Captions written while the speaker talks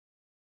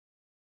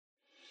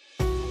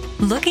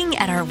Looking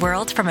at our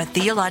world from a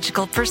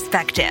theological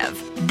perspective.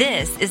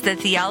 This is the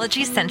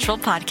Theology Central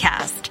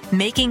Podcast,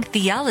 making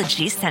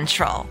theology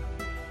central.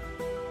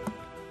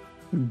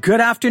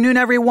 Good afternoon,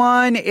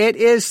 everyone. It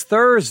is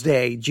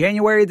Thursday,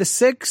 January the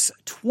 6th,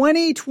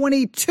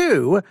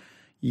 2022.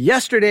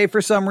 Yesterday,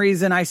 for some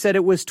reason, I said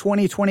it was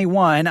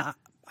 2021.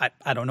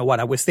 I don't know what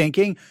I was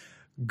thinking.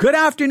 Good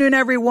afternoon,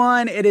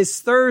 everyone. It is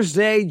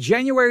Thursday,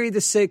 January the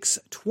 6th,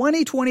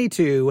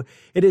 2022.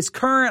 It is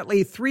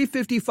currently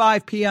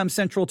 3:55 p.m.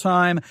 Central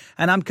Time,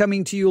 and I'm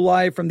coming to you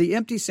live from the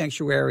empty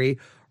sanctuary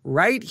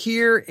right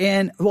here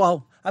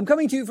I'm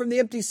coming to you from the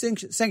empty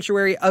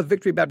sanctuary of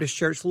Victory Baptist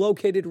Church,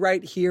 located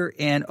right here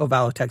in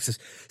Ovalo, Texas.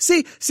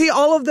 See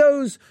all of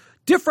those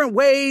different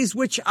ways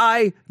which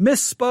I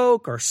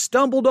misspoke or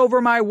stumbled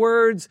over my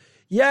words.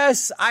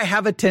 Yes, I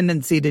have a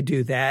tendency to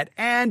do that,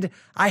 and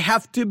I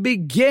have to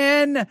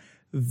begin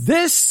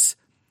this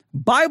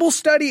Bible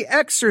study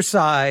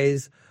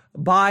exercise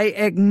by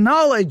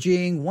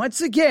acknowledging once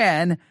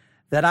again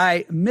that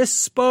I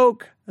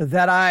misspoke,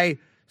 that I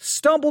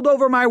stumbled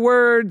over my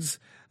words,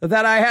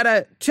 that I had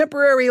a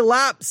temporary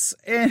lapse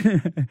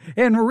in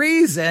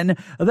reason,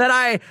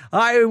 that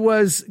I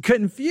was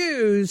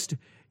confused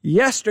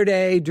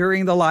yesterday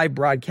during the live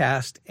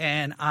broadcast,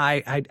 and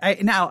I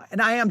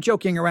am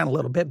joking around a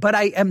little bit, but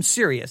I am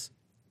serious.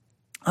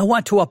 I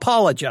want to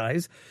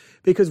apologize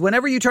because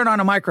whenever you turn on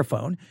a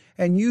microphone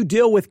and you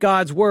deal with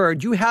God's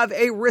word, you have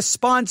a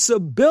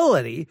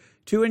responsibility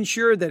to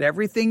ensure that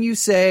everything you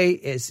say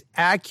is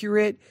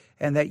accurate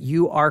and that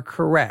you are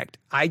correct.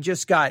 I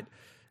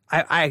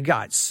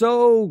got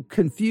so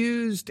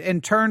confused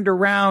and turned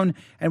around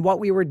and what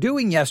we were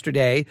doing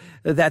yesterday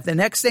that the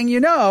next thing you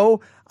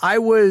know, I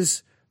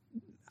was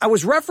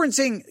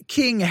referencing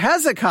King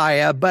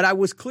Hezekiah, but I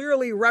was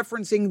clearly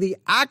referencing the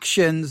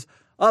actions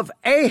of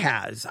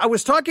Ahaz. I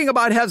was talking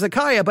about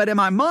Hezekiah, but in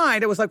my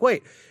mind, it was like,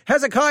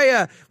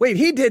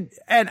 he did,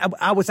 and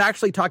I was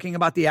actually talking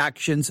about the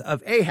actions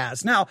of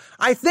Ahaz. Now,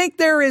 I think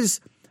there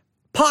is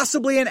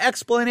possibly an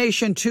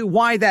explanation to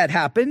why that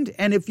happened,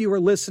 and if you were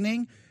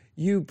listening,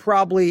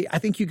 I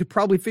think you could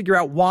probably figure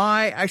out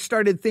why I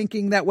started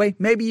thinking that way.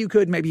 Maybe you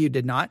could, maybe you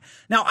did not.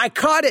 Now, I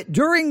caught it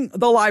during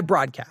the live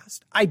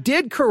broadcast. I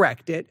did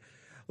correct it,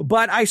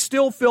 but I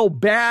still feel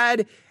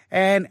bad,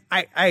 and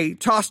I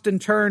tossed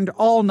and turned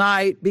all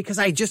night because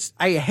I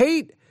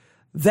hate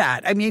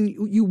that. I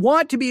mean, you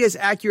want to be as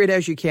accurate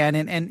as you can,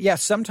 and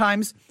yes,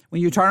 sometimes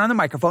when you turn on the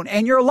microphone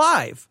and you're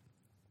live,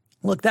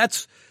 look,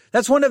 that's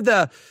one of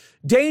the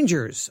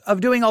dangers of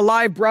doing a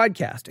live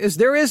broadcast is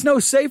there is no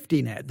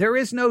safety net. There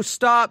is no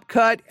stop,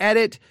 cut,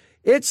 edit.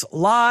 It's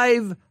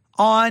live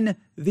on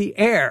the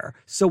air.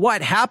 So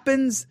what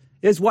happens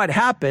is what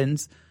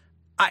happens.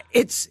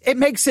 It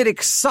makes it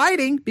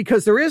exciting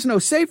because there is no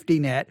safety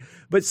net.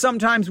 But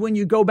sometimes when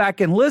you go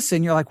back and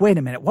listen, you're like, wait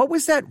a minute, what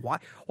was that?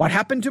 What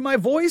happened to my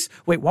voice?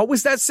 Wait, what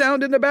was that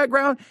sound in the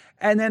background?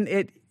 And then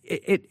it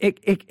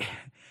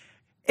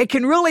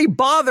can really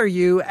bother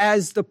you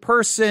as the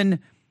person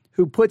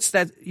who puts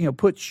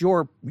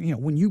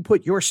when you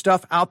put your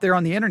stuff out there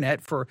on the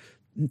internet for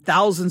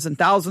thousands and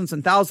thousands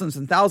and thousands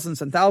and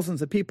thousands and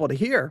thousands of people to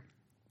hear.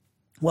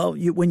 Well,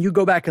 when you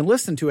go back and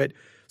listen to it,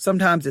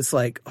 sometimes it's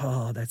like,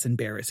 oh, that's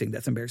embarrassing.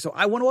 That's embarrassing. So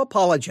I want to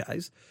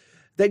apologize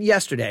that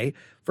yesterday,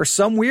 for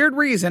some weird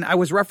reason, I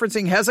was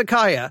referencing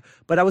Hezekiah,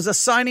 but I was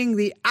assigning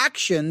the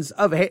actions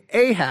of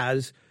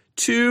Ahaz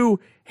to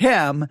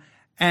him.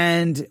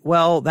 And,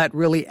 well, that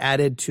really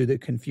added to the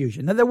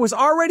confusion. Now, there was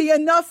already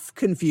enough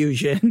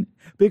confusion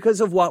because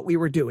of what we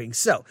were doing.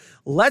 So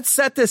let's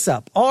set this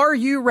up. Are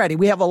you ready?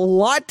 We have a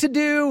lot to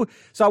do.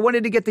 So I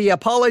wanted to get the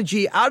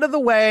apology out of the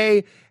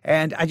way.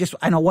 And I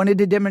wanted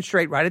to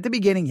demonstrate right at the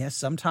beginning. Yes,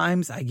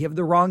 sometimes I give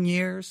the wrong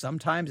year.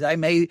 Sometimes I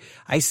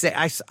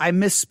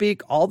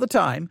misspeak all the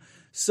time.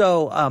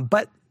 So,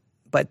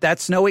 but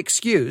that's no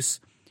excuse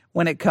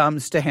when it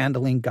comes to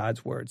handling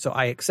God's word. So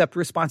I accept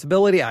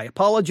responsibility. I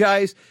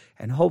apologize.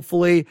 And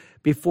hopefully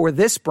before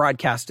this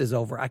broadcast is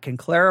over, I can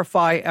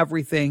clarify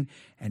everything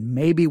and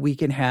maybe we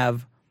can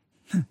have,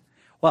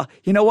 well,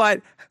 you know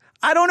what?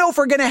 I don't know if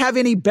we're going to have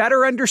any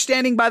better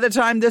understanding by the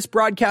time this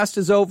broadcast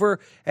is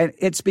over. And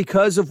it's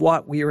because of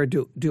what we are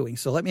doing.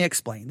 So let me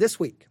explain. This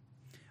week,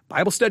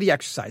 Bible study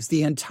exercise,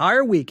 the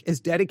entire week is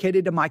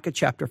dedicated to Micah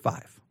chapter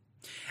 5.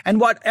 And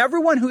what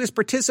everyone who is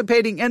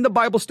participating in the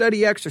Bible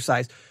study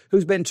exercise,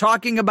 who's been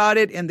talking about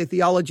it in the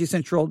Theology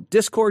Central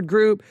Discord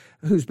group,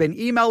 who's been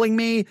emailing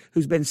me,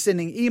 who's been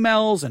sending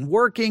emails and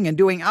working and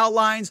doing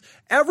outlines,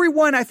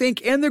 everyone I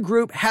think in the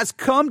group has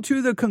come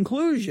to the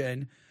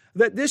conclusion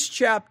that this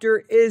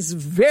chapter is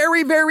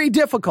very, very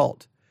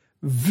difficult,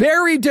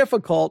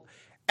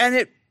 and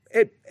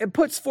it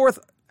puts forth,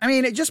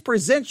 it just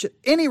presents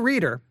any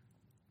reader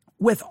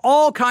with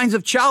all kinds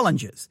of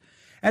challenges.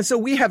 And so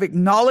we have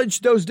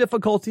acknowledged those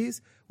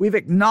difficulties, we've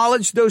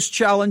acknowledged those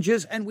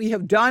challenges, and we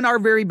have done our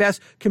very best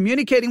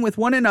communicating with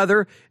one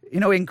another,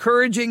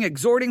 encouraging,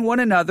 exhorting one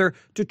another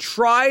to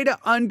try to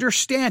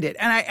understand it.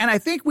 And I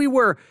think we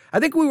were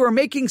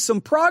making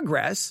some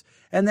progress.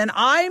 And then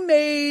I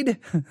made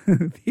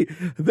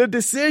the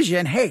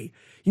decision, hey,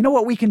 you know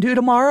what we can do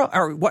tomorrow?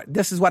 Or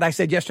this is what I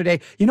said yesterday.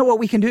 You know what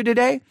we can do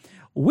today?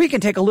 We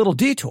can take a little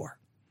detour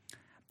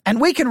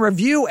and we can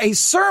review a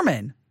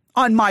sermon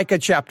on Micah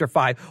chapter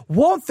 5.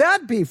 Won't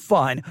that be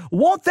fun?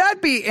 Won't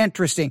that be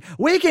interesting?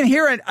 We can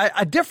hear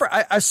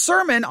a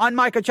sermon on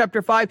Micah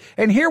chapter 5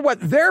 and hear what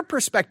their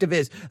perspective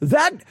is.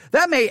 That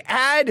may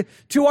add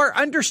to our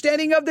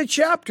understanding of the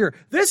chapter.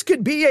 This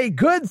could be a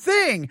good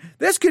thing.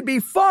 This could be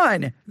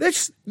fun.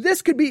 This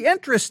could be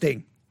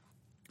interesting.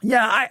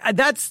 Yeah,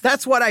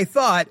 that's what I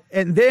thought.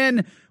 And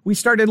then we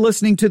started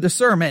listening to the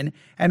sermon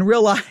and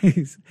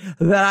realized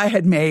that I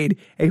had made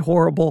a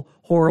horrible,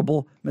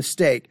 horrible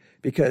mistake,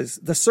 because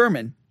the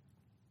sermon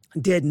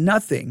did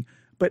nothing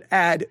but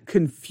add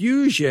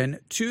confusion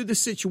to the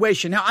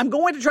situation. Now, I'm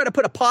going to try to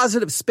put a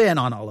positive spin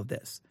on all of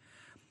this.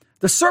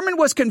 The sermon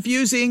was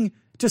confusing,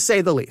 to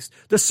say the least.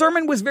 The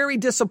sermon was very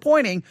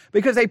disappointing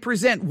because they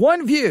present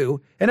one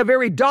view in a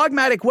very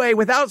dogmatic way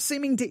without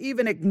seeming to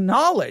even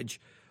acknowledge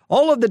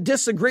all of the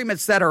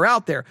disagreements that are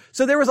out there.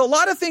 So there was a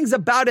lot of things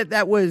about it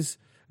that was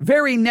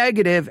very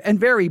negative and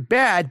very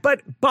bad,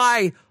 but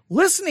by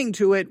listening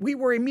to it, we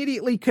were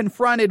immediately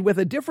confronted with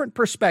a different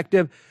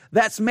perspective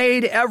that's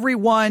made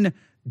everyone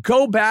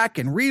go back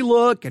and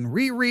relook and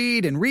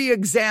reread and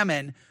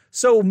re-examine.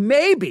 So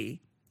maybe,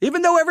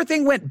 even though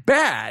everything went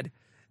bad,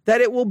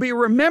 that it will be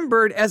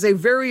remembered as a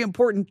very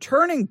important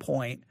turning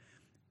point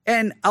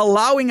and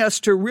allowing us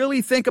to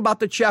really think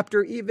about the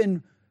chapter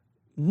even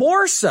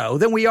more so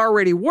than we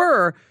already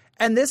were.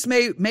 And this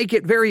may make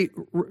it very,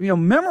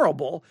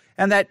 memorable,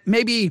 and that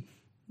maybe,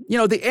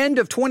 the end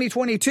of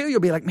 2022, you'll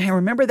be like, man,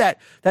 remember that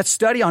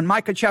study on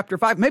Micah chapter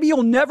 5? Maybe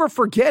you'll never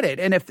forget it.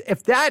 And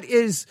if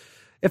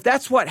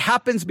that's what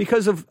happens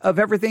because of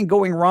everything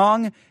going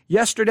wrong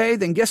yesterday,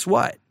 then guess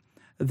what?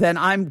 Then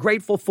I'm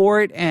grateful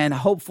for it, and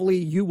hopefully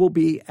you will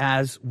be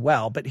as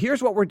well. But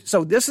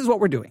this is what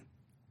we're doing.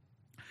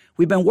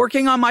 We've been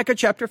working on Micah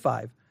chapter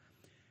 5,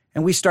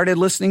 and we started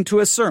listening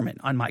to a sermon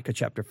on Micah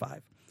chapter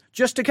 5,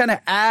 just to kind of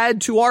add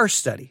to our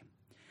study.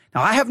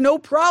 Now, I have no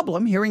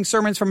problem hearing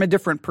sermons from a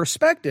different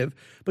perspective,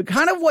 but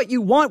kind of what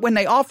you want when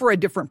they offer a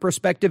different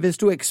perspective is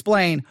to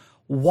explain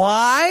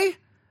why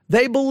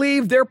they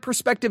believe their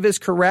perspective is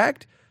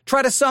correct,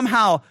 try to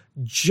somehow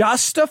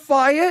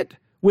justify it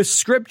with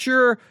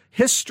scripture,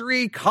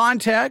 history,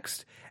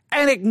 context,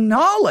 and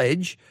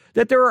acknowledge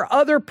that there are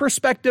other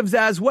perspectives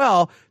as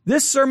well.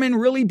 This sermon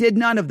really did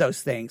none of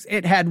those things.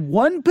 It had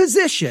one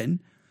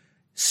position,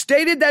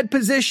 stated that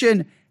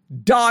position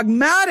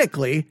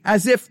dogmatically,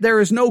 as if there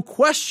is no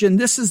question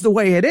this is the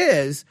way it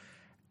is,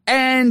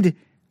 and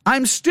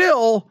I'm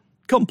still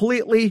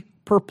completely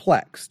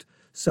perplexed.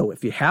 So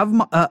if you have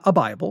a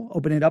Bible,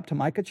 open it up to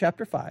Micah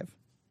chapter 5,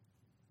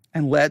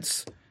 and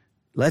let's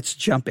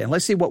jump in.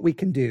 Let's see what we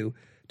can do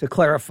to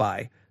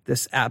clarify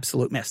this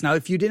absolute mess. Now,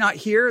 if you did not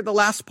hear the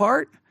last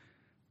part,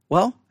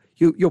 well,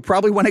 you'll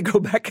probably want to go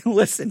back and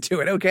listen to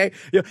it, okay?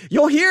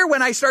 You'll hear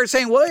when I start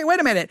saying, well, wait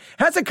a minute,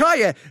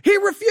 Hezekiah, he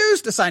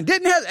refused to sign,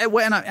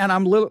 and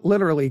I'm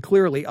literally,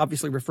 clearly,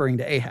 obviously referring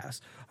to Ahaz,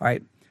 all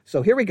right?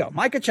 So here we go,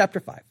 Micah chapter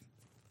 5.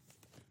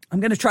 I'm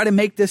going to try to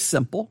make this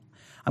simple.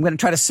 I'm going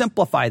to try to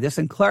simplify this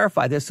and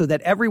clarify this so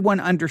that everyone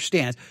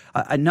understands.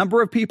 A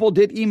number of people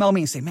did email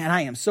me and say, man,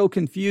 I am so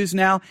confused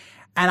now,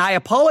 and I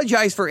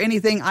apologize for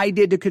anything I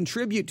did to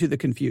contribute to the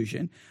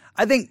confusion.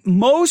 I think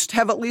most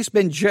have at least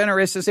been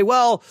generous to say,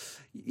 well,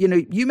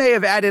 you may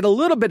have added a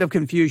little bit of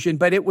confusion,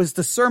 but it was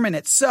the sermon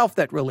itself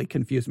that really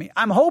confused me.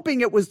 I'm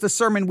hoping it was the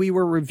sermon we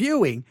were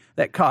reviewing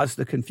that caused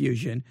the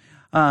confusion.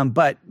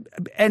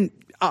 And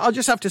I'll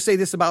just have to say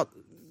this about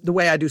the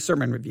way I do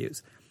sermon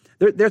reviews.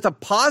 There's a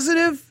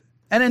positive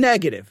and a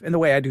negative in the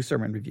way I do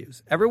sermon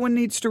reviews. Everyone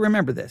needs to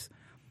remember this.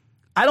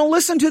 I don't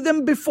listen to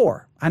them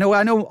before. I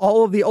know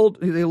all of the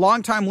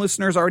longtime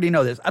listeners already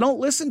know this. I don't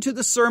listen to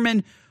the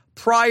sermon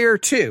prior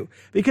to,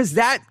 because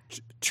that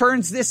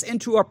turns this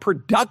into a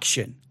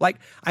production. Like,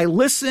 I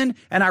listen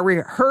and I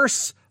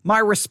rehearse my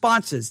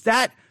responses.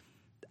 I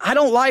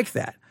don't like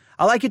that.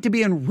 I like it to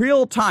be in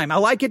real time. I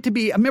like it to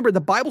be, remember, the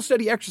Bible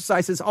study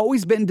exercise has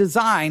always been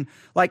designed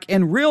like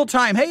in real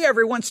time. Hey,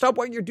 everyone, stop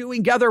what you're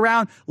doing, gather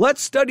around.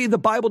 Let's study the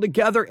Bible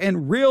together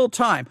in real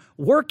time,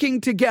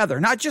 working together,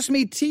 not just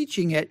me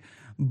teaching it,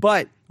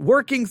 but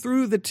working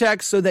through the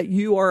text so that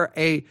you are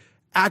a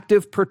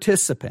active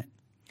participant.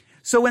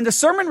 So in the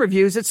sermon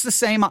reviews, it's the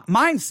same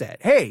mindset.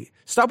 Hey,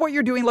 stop what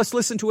you're doing. Let's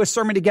listen to a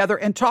sermon together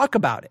and talk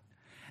about it.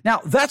 Now,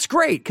 that's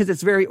great because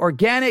it's very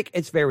organic.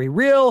 It's very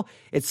real.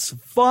 It's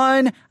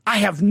fun. I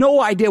have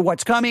no idea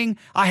what's coming.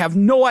 I have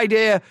no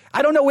idea.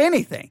 I don't know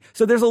anything.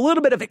 So there's a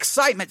little bit of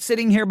excitement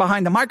sitting here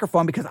behind the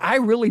microphone because I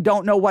really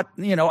don't know what,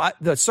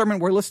 the sermon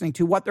we're listening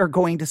to, what they're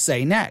going to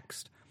say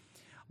next.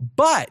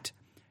 But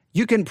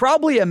you can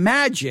probably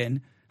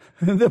imagine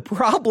the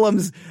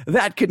problems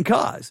that can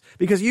cause,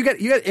 because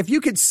if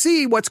you could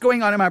see what's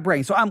going on in my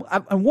brain. So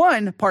I'm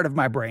one part of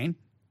my brain,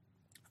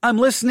 I'm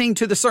listening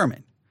to the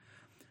sermon.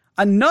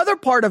 Another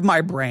part of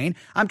my brain,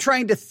 I'm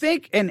trying to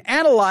think and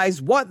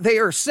analyze what they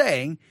are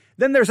saying.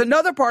 then there's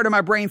another part of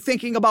my brain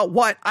thinking about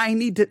what I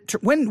need to,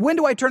 when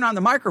do I turn on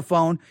the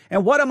microphone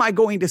and what am I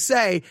going to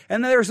say?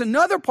 And then there's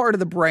another part of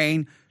the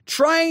brain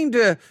trying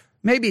to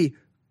maybe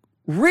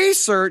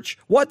research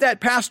what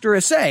that pastor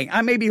is saying.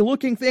 I may be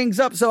looking things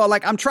up. So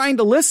like I'm trying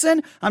to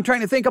listen. I'm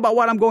trying to think about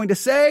what I'm going to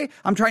say.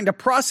 I'm trying to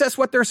process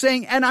what they're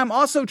saying. And I'm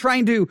also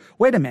trying to,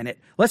 wait a minute,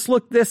 let's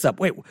look this up.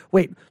 Wait,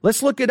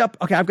 let's look it up.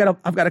 Okay. I've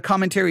got a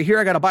commentary here.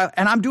 I got a Bible,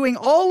 and I'm doing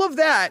all of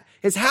that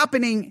is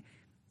happening,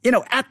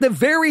 at the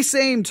very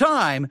same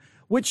time,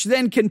 which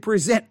then can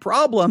present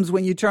problems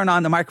when you turn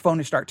on the microphone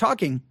and start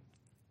talking,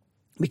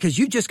 because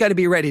you just got to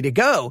be ready to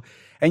go.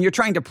 And you're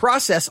trying to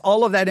process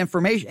all of that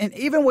information. And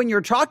even when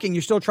you're talking,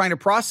 you're still trying to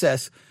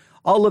process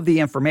all of the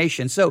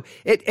information. So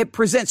it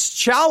presents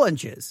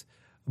challenges,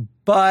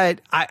 but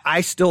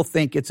I still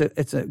think it's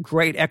a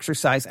great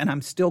exercise, and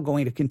I'm still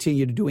going to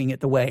continue to doing it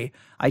the way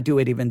I do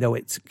it, even though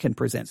it can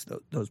present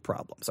those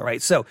problems. All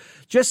right. So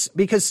just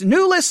because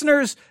new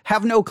listeners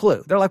have no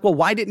clue, they're like, well,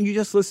 why didn't you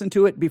just listen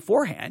to it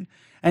beforehand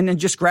and then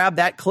just grab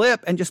that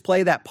clip and just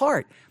play that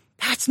part?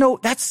 That's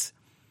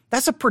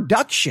a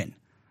production.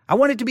 I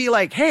want it to be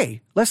like,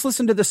 hey, let's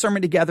listen to the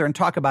sermon together and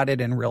talk about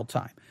it in real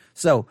time.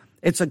 So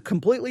it's a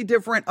completely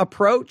different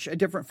approach, a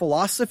different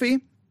philosophy.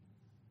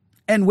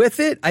 And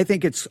with it, I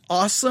think it's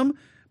awesome,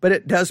 but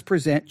it does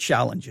present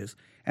challenges.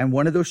 And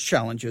one of those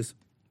challenges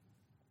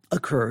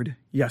occurred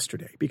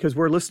yesterday because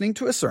we're listening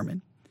to a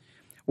sermon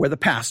where the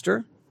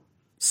pastor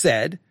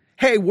said,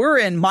 hey, we're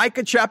in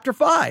Micah chapter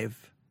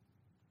 5.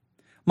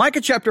 Micah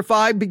chapter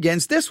 5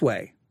 begins this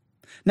way.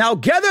 Now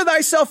gather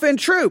thyself in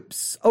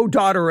troops, O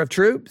daughter of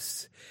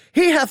troops.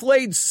 He hath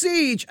laid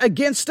siege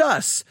against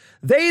us.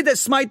 They that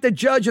smite the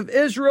judge of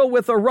Israel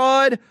with a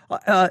rod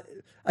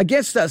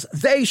against us,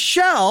 they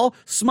shall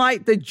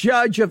smite the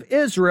judge of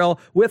Israel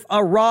with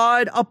a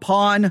rod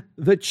upon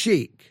the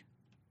cheek.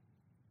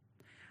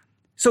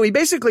 So he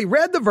basically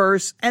read the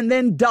verse and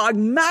then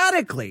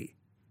dogmatically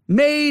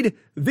made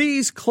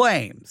these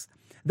claims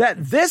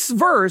that this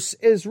verse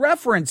is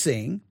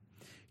referencing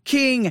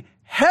King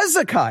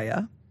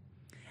Hezekiah,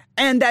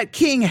 and that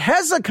King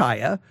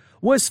Hezekiah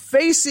was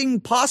facing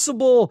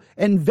possible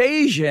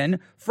invasion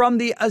from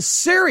the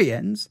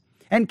Assyrians,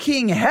 and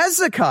King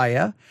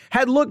Hezekiah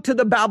had looked to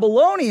the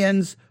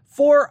Babylonians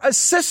for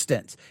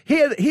assistance. He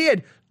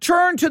had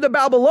turned to the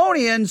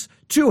Babylonians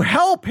to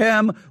help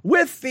him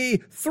with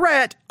the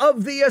threat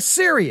of the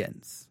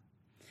Assyrians.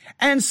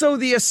 And so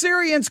the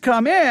Assyrians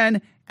come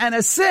in, and in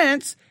a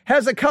sense,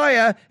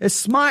 Hezekiah is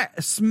smashed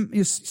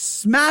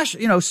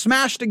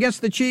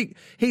against the cheek.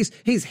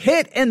 He's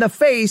hit in the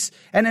face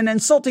in an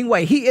insulting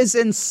way. He is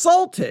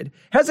insulted.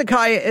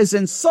 Hezekiah is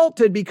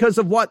insulted because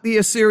of what the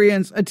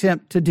Assyrians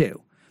attempt to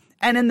do.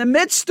 And in the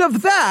midst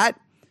of that,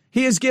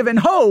 he is given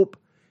hope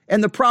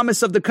and the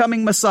promise of the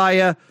coming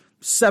Messiah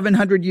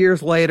 700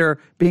 years later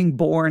being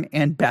born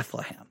in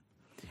Bethlehem.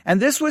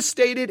 And this was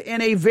stated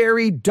in a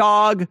very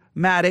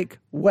dogmatic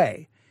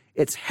way.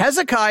 It's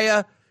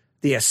Hezekiah.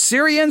 The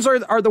Assyrians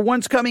are the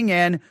ones coming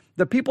in.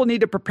 The people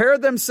need to prepare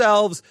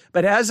themselves,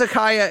 but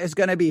Hezekiah is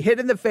going to be hit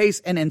in the face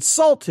and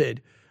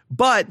insulted,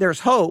 but there's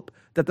hope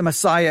that the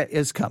Messiah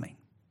is coming.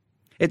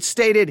 It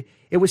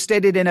was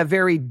stated in a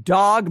very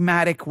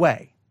dogmatic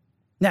way.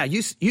 Now,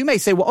 you may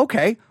say, well,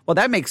 okay, well,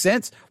 that makes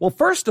sense. Well,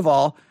 first of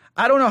all,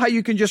 I don't know how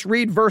you can just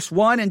read verse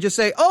 1 and just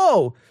say,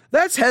 oh,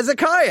 that's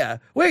Hezekiah.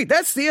 Wait,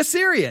 that's the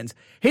Assyrians.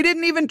 He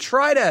didn't even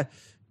try to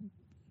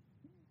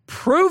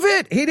prove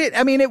it.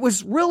 It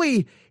was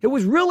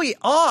really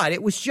odd.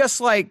 It was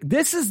just like,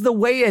 this is the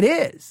way it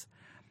is.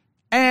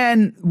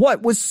 And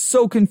what was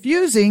so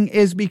confusing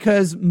is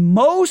because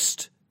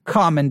most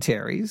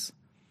commentaries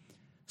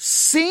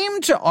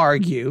seem to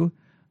argue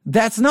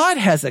that's not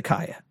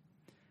Hezekiah.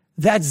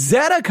 That's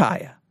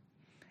Zedekiah.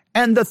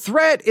 And the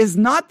threat is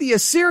not the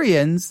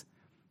Assyrians,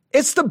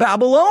 it's the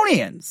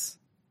Babylonians.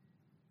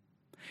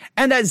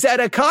 And that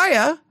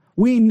Zedekiah,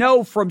 we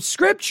know from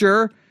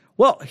scripture,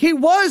 well,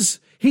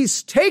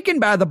 he's taken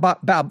by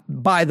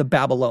the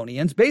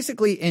Babylonians,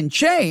 basically in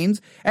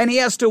chains, and he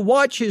has to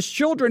watch his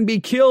children be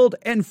killed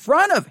in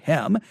front of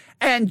him.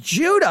 And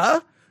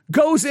Judah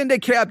goes into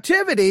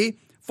captivity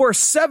for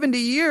 70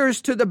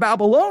 years to the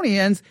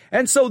Babylonians.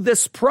 And so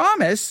this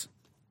promise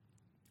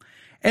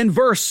in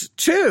verse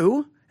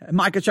 2,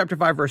 Micah chapter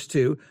 5, verse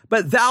 2,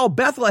 but thou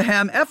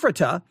Bethlehem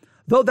Ephratah,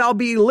 though thou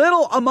be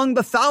little among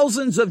the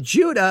thousands of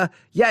Judah,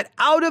 yet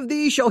out of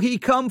thee shall he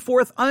come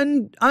forth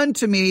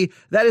unto me,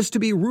 that is to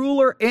be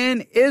ruler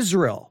in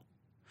Israel.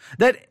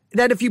 That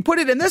if you put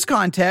it in this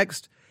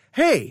context,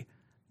 hey,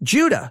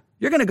 Judah,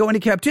 you're going to go into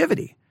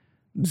captivity.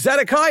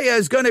 Zedekiah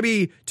is going to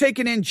be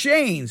taken in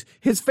chains.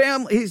 His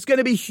family, he's going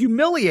to be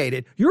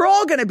humiliated. You're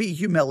all going to be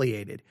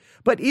humiliated.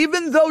 But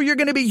even though you're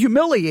going to be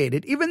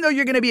humiliated, even though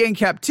you're going to be in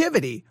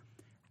captivity,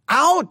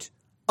 out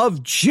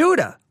of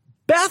Judah,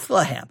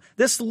 Bethlehem,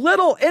 this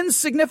little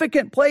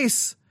insignificant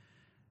place,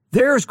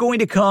 there's going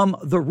to come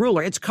the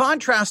ruler. It's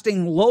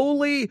contrasting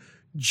lowly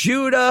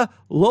Judah,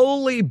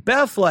 lowly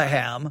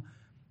Bethlehem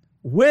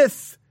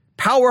with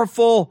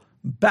powerful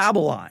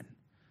Babylon.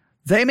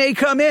 They may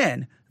come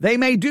in. They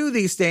may do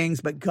these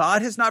things, but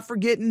God has not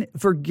forgotten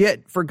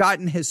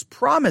his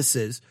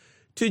promises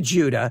to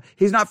Judah.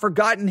 He's not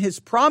forgotten his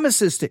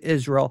promises to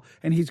Israel,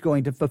 and he's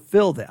going to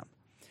fulfill them.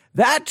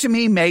 That to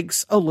me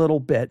makes a little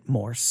bit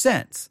more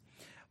sense.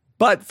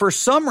 But for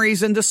some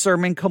reason, the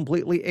sermon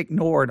completely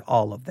ignored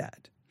all of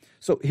that.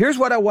 So here's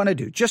what I want to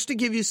do, just to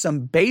give you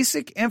some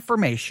basic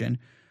information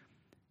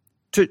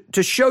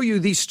to show you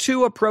these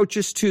two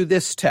approaches to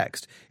this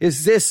text.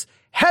 Is this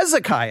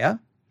Hezekiah,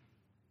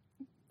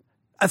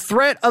 a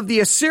threat of the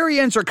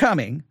Assyrians are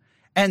coming,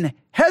 and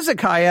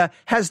Hezekiah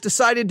has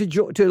decided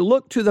to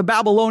look to the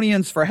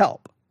Babylonians for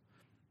help?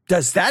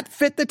 Does that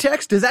fit the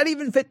text? Does that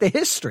even fit the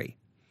history?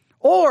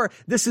 Or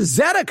this is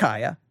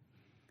Zedekiah,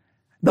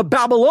 the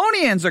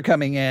Babylonians are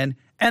coming in,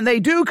 and they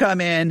do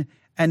come in,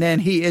 and then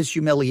he is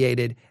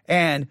humiliated,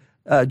 and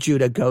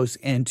Judah goes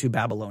into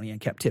Babylonian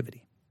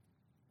captivity.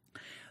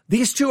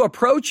 These two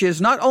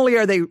approaches, not only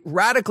are they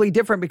radically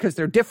different because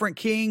they're different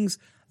kings,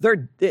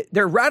 they're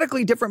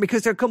radically different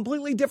because they're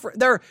completely different.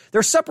 They're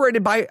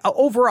separated by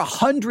over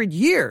 100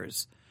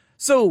 years.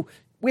 So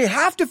we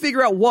have to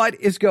figure out what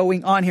is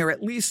going on here,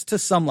 at least to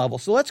some level.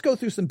 So let's go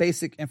through some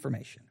basic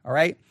information, all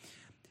right?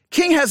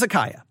 King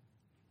Hezekiah.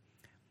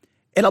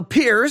 It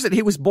appears that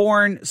he was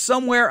born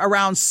somewhere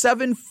around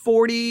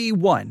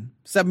 741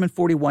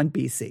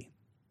 BC,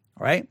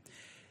 all right?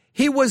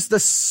 He was the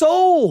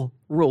sole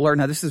ruler.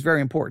 Now, this is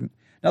very important.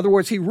 In other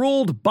words, he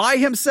ruled by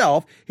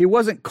himself. He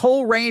wasn't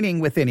co-reigning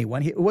with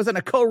anyone. It wasn't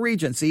a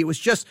co-regency. It was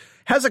just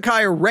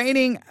Hezekiah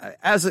reigning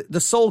as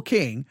the sole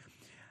king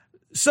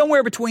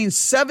somewhere between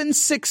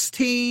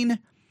 716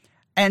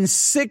 and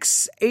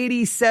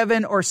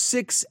 687 or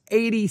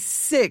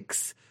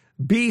 686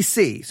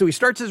 BC. So he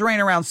starts his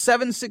reign around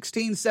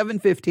 716,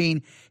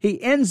 715.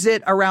 He ends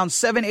it around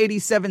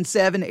 787,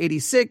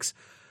 786.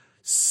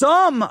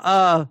 Some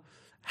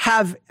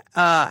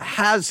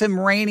has him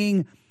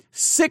reigning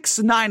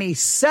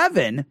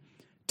 697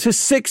 to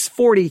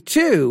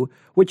 642,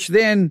 which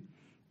then,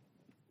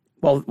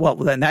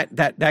 then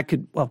that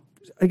could,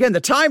 again, the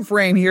time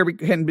frame here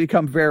can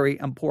become very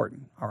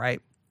important. All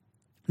right.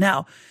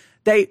 Now,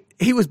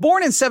 he was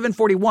born in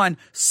 741.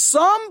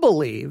 Some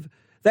believe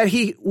that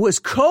he was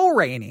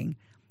co-reigning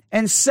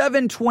in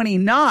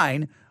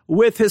 729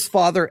 with his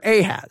father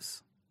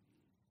Ahaz.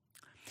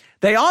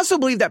 They also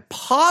believe that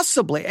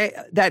possibly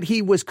that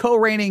he was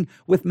co-reigning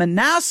with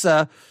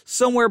Manasseh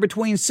somewhere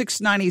between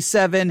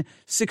 697,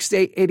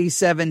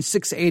 687,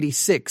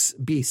 686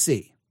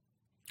 BC.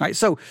 All right,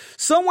 so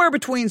somewhere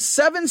between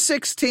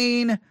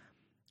 716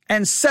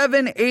 and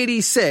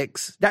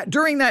 786, that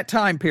during that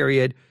time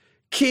period,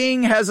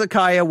 King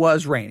Hezekiah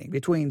was reigning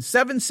between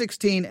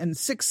 716 and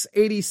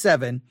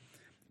 687,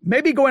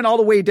 maybe going all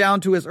the way down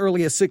to as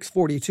early as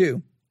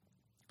 642,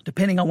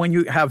 depending on when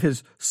you have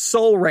his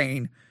sole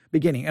reign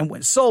beginning. And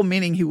when sole,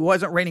 meaning he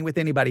wasn't reigning with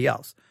anybody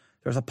else.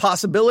 There's a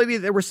possibility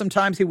that there were some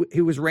times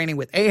he was reigning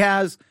with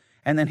Ahaz,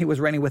 and then he was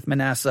reigning with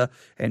Manasseh,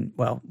 and,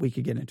 we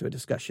could get into a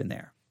discussion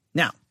there.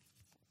 Now,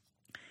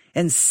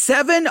 in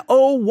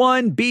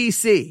 701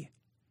 BC,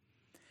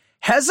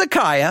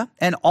 Hezekiah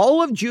and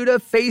all of Judah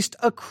faced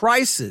a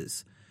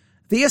crisis.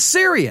 The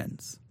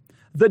Assyrians,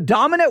 the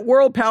dominant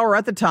world power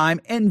at the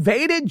time,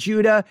 invaded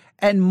Judah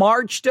and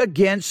marched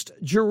against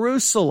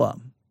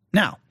Jerusalem.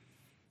 Now,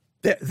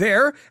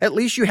 there, at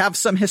least you have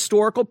some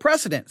historical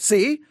precedent.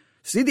 See,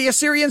 the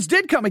Assyrians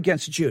did come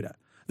against Judah.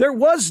 There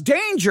was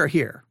danger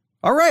here.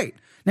 All right.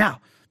 Now,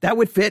 that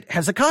would fit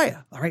Hezekiah.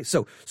 All right.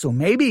 So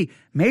maybe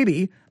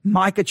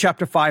Micah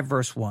chapter 5,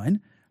 verse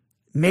 1,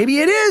 maybe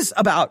it is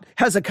about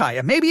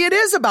Hezekiah. Maybe it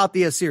is about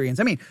the Assyrians.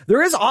 I mean,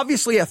 there is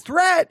obviously a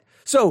threat.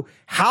 So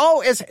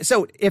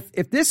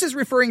if this is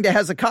referring to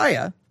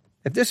Hezekiah,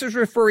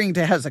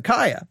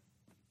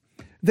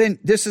 then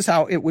this is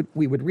how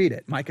we would read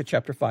it. Micah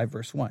chapter 5,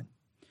 verse 1.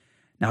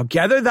 Now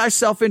gather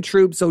thyself in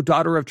troops, O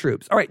daughter of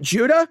troops. All right,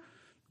 Judah,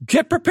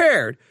 get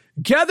prepared.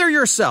 Gather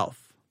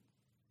yourself.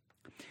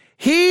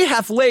 He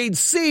hath laid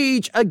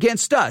siege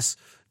against us.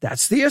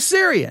 That's the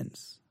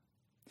Assyrians.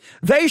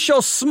 They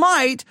shall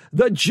smite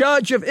the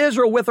judge of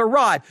Israel with a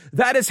rod.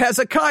 That is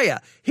Hezekiah.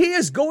 He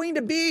is going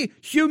to be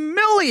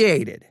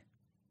humiliated.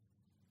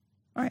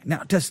 All right,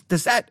 now does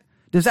that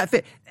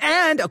fit?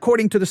 And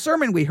according to the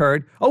sermon we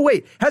heard,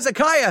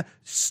 Hezekiah,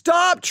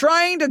 stop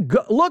trying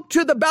to look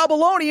to the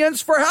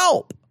Babylonians for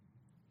help.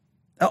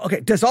 Okay,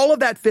 does all of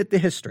that fit the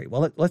history?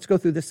 Well, let's go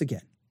through this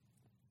again.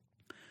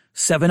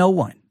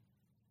 701.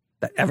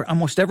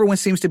 Almost everyone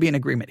seems to be in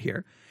agreement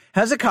here.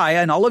 Hezekiah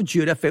and all of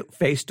Judah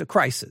faced a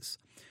crisis.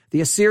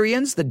 The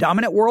Assyrians, the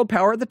dominant world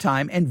power at the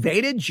time,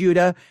 invaded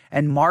Judah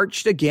and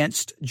marched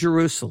against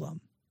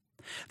Jerusalem.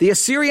 The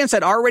Assyrians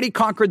had already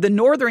conquered the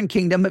northern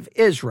kingdom of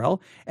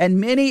Israel and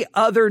many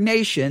other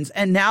nations,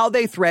 and now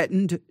they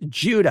threatened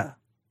Judah.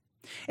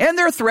 In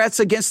their threats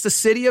against the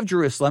city of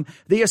Jerusalem,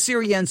 the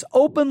Assyrians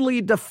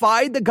openly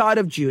defied the God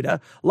of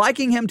Judah,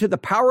 likening him to the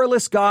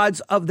powerless gods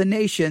of the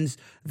nations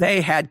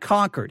they had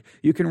conquered.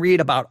 You can read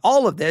about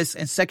all of this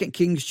in 2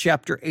 Kings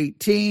chapter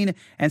 18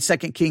 and 2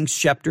 Kings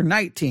chapter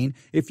 19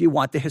 if you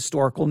want the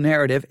historical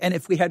narrative. And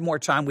if we had more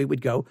time, we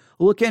would go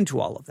look into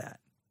all of that.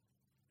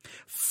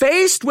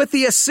 Faced with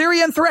the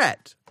Assyrian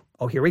threat.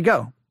 Oh, here we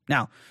go.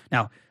 Now,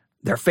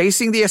 they're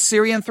facing the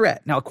Assyrian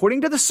threat. Now,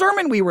 according to the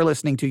sermon we were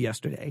listening to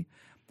yesterday,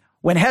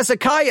 when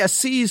Hezekiah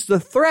sees the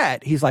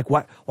threat, he's like,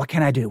 what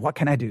can I do? What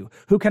can I do?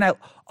 Who can I?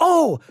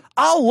 Oh,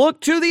 I'll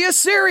look to the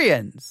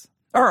Assyrians.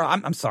 Or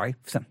I'm sorry.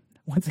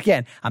 Once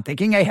again, I'm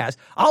thinking Ahaz.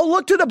 I'll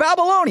look to the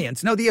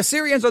Babylonians. No, the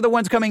Assyrians are the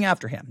ones coming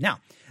after him. Now,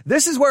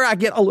 this is where I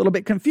get a little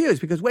bit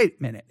confused because wait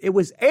a minute. It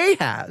was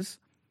Ahaz,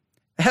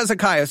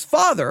 Hezekiah's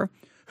father,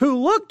 who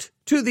looked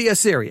to the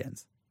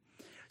Assyrians.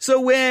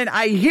 So when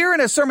I hear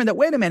in a sermon that,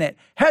 wait a minute,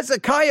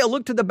 Hezekiah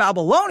looked to the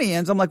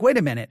Babylonians, I'm like, wait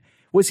a minute.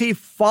 Was he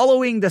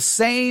following the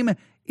same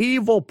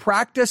evil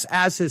practice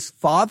as his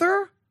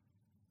father?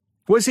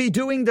 Was he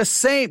doing the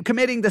same,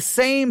 committing the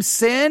same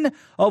sin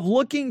of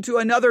looking to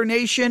another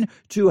nation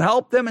to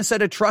help them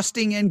instead of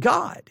trusting in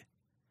God?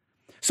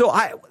 So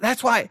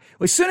that's why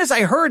as soon as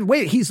I heard,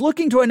 wait, he's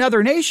looking to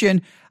another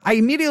nation, I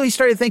immediately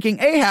started thinking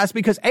Ahaz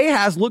because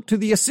Ahaz looked to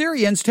the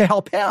Assyrians to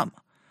help him.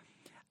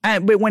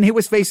 But when he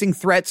was facing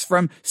threats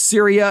from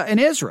Syria and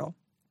Israel.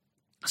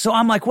 So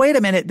I'm like, wait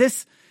a minute,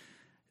 this,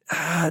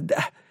 I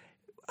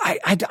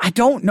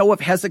don't know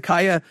if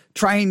Hezekiah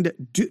trying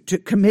to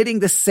committing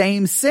the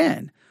same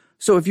sin.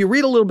 So if you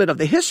read a little bit of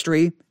the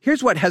history,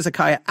 here's what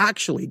Hezekiah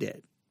actually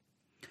did.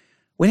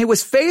 When he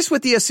was faced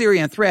with the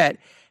Assyrian threat,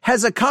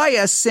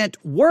 Hezekiah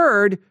sent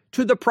word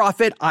to the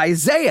prophet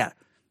Isaiah,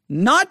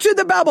 not to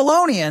the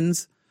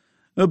Babylonians,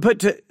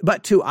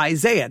 but to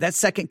Isaiah. That's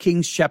 2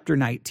 Kings chapter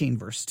 19,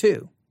 verse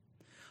 2.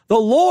 The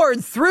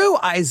Lord, through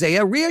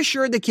Isaiah,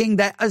 reassured the king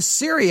that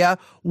Assyria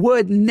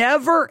would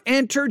never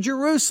enter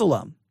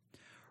Jerusalem.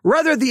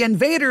 Rather, the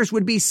invaders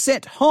would be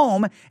sent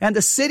home and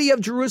the city of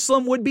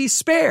Jerusalem would be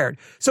spared.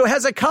 So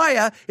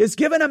Hezekiah is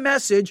given a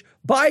message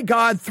by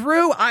God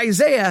through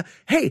Isaiah.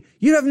 Hey,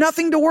 you have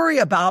nothing to worry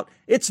about.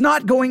 It's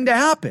not going to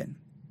happen.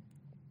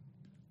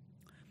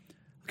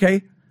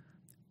 Okay.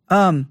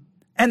 And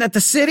that the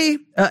city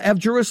of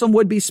Jerusalem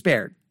would be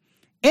spared.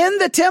 In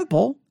the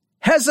temple,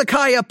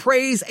 Hezekiah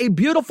prays a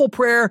beautiful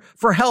prayer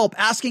for help,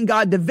 asking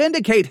God to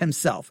vindicate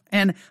himself.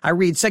 And I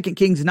read 2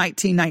 Kings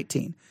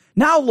 19:19.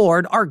 Now,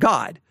 Lord, our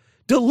God,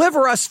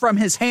 deliver us from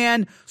his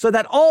hand so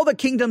that all the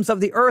kingdoms of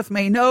the earth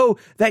may know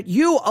that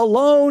you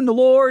alone,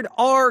 Lord,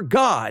 are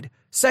God.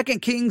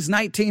 2 Kings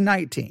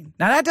 19:19.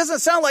 Now, that doesn't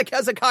sound like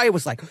Hezekiah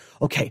was like,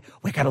 okay,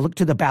 we got to look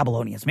to the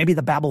Babylonians. Maybe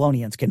the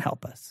Babylonians can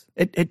help us.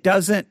 It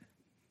doesn't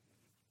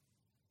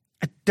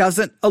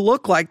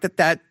look like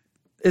that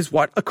is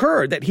what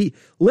occurred, that he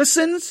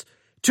listens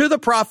to the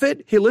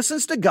prophet, he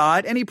listens to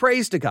God, and he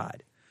prays to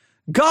God.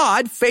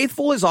 God,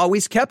 faithful as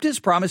always, kept his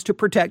promise to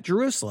protect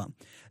Jerusalem.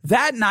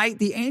 That night,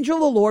 the angel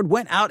of the Lord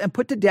went out and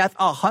put to death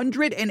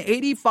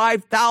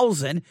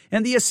 185,000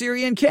 in the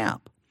Assyrian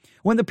camp.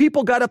 When the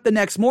people got up the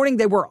next morning,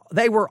 there were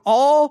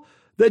all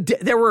the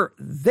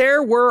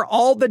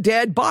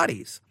dead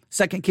bodies.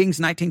 2 Kings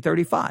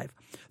 19:35.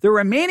 The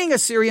remaining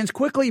Assyrians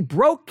quickly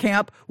broke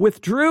camp,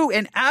 withdrew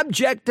in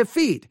abject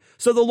defeat.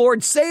 So the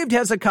Lord saved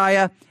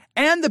Hezekiah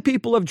and the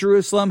people of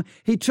Jerusalem.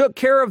 He took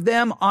care of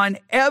them on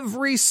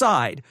every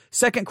side.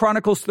 2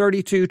 Chronicles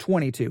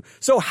 32:22.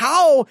 So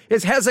how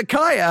is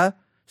Hezekiah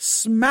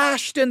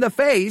smacked in the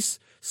face,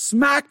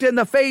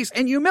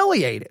 and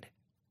humiliated?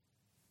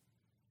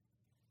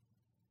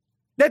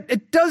 That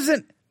it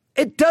doesn't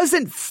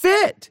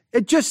fit.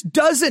 It just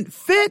doesn't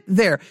fit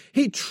there.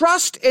 He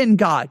trusts in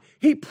God.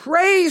 He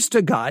prays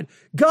to God.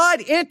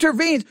 God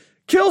intervenes,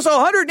 kills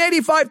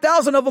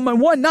 185,000 of them in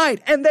one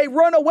night, and they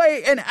run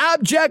away in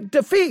abject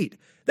defeat.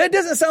 That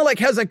doesn't sound like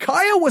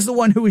Hezekiah was the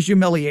one who was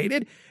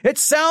humiliated. It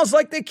sounds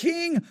like the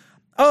king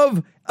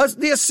of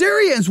the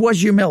Assyrians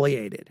was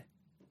humiliated.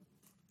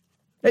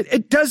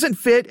 It doesn't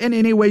fit in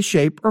any way,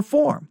 shape, or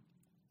form.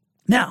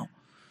 Now,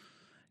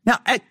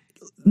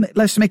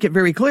 let's make it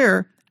very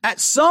clear. At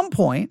some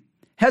point,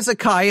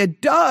 Hezekiah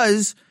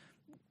does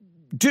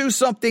do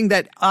something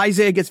that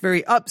Isaiah gets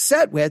very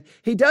upset with.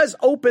 He does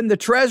open the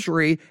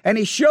treasury and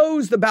he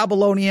shows the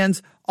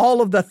Babylonians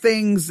all of the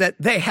things that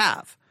they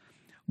have.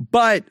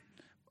 But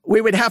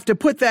we would have to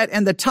put that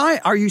in the time.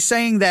 Are you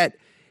saying that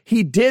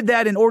he did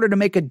that in order to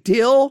make a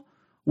deal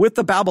with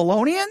the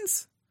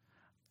Babylonians?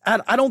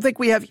 I don't think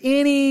we have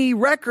any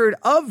record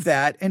of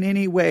that in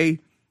any way,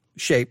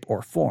 shape,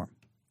 or form.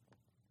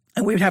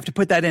 And we would have to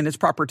put that in its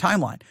proper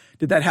timeline.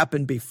 Did that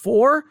happen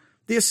before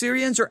the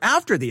Assyrians or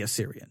after the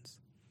Assyrians?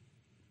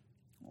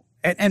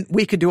 And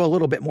we could do a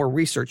little bit more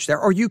research there,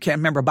 or you can.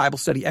 Remember, Bible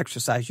study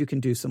exercise, you can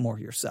do some more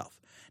yourself.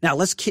 Now,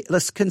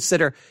 let's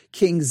consider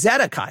King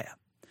Zedekiah.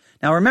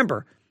 Now,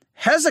 remember,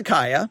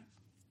 Hezekiah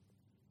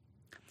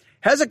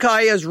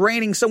is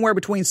reigning somewhere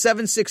between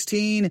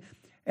 716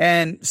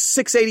 and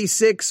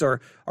 686 or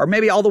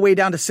maybe all the way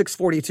down to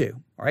 642.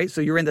 All right.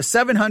 So you're in the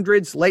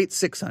 700s, late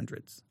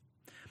 600s.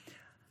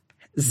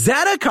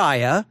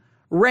 Zedekiah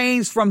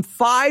reigns from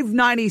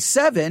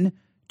 597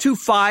 to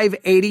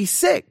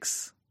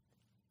 586.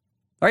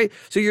 All right.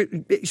 So you're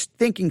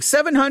thinking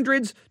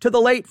 700s to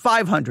the late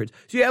 500s.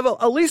 So you have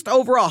at least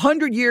over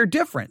 100-year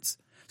difference.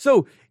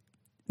 So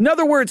in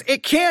other words,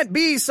 it can't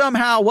be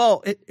somehow,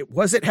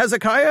 was it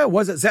Hezekiah?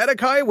 Was it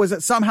Zedekiah? Was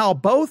it somehow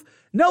both?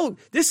 No,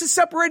 this is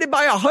separated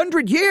by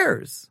 100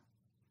 years.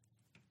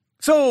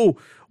 So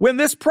when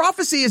this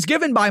prophecy is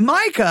given by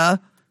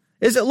Micah,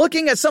 is it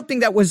looking at something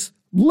that was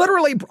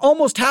literally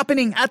almost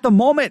happening at the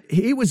moment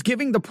he was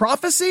giving the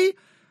prophecy?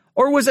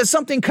 Or was it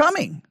something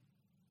coming?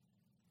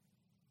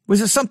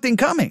 Was it something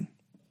coming?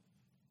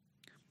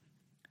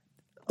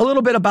 A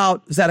little bit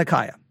about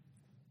Zedekiah.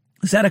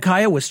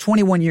 Zedekiah was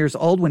 21 years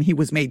old when he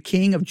was made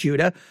king of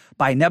Judah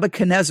by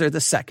Nebuchadnezzar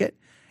II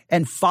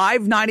in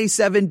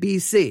 597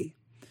 BC.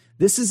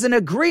 This is an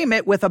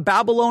agreement with a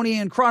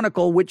Babylonian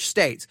chronicle which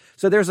states,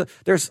 so there's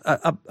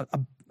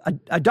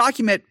a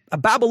document, a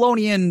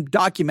Babylonian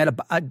document,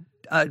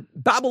 a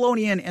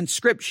Babylonian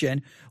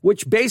inscription,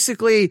 which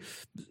basically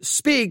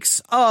speaks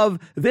of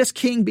this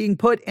king being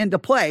put into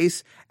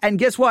place. And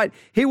guess what?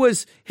 He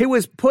was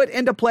put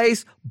into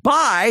place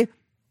by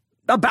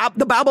the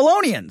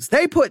Babylonians.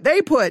 They put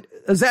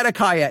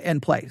Zedekiah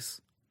in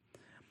place.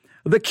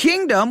 The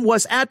kingdom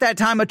was at that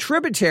time a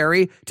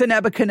tributary to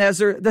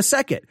Nebuchadnezzar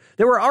II.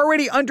 They were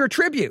already under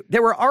tribute. They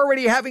were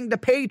already having to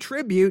pay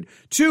tribute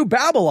to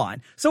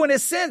Babylon. So in a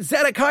sense,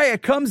 Zedekiah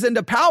comes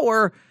into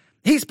power.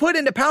 He's put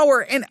into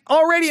power, and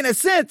already in a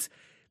sense,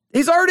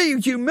 he's already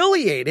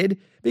humiliated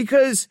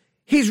because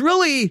he's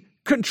really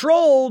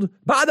controlled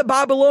by the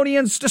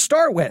Babylonians to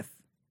start with.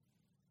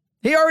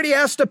 He already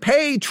has to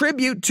pay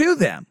tribute to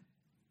them.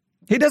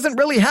 He doesn't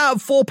really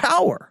have full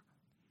power.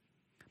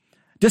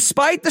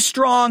 Despite the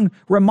strong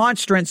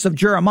remonstrance of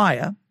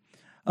Jeremiah,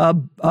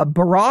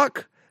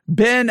 Barak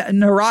ben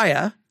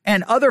Neriah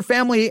and other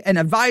family and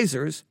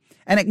advisors,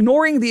 and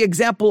ignoring the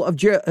example of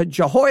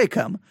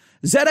Jehoiakim,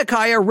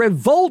 Zedekiah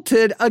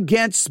revolted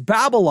against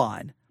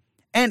Babylon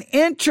and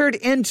entered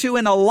into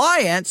an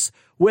alliance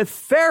with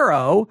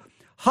Pharaoh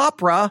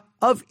Hophra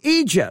of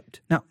Egypt.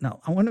 Now,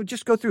 I want to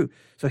just go through.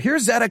 So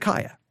here's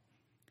Zedekiah.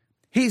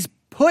 He's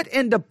put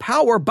into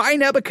power by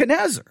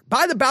Nebuchadnezzar,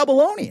 by the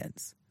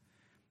Babylonians.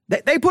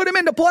 They put him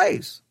into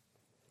place.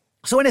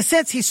 So in a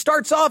sense, he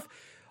starts off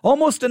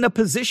almost in a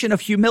position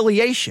of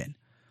humiliation.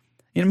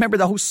 You remember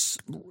the whole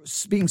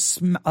being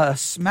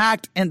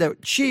smacked in the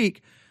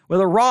cheek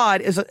with a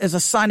rod is a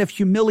sign of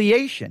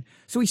humiliation.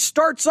 So he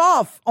starts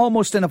off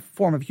almost in a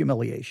form of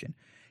humiliation.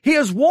 He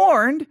is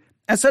warned,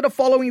 instead of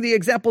following the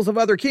examples of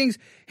other kings,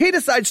 he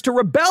decides to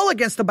rebel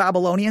against the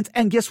Babylonians.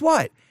 And guess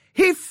what?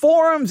 He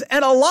forms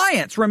an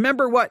alliance.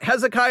 Remember what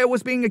Hezekiah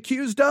was being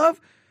accused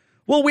of?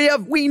 Well,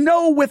 we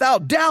know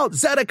without doubt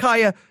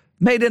Zedekiah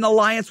made an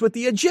alliance with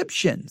the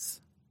Egyptians.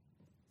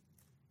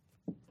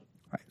 All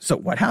right, so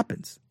what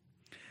happens?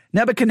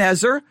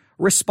 Nebuchadnezzar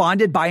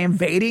responded by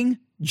invading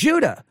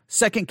Judah,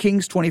 2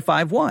 Kings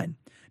 25:1.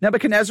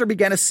 Nebuchadnezzar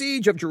began a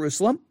siege of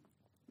Jerusalem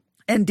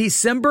in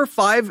December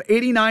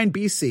 589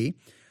 BC.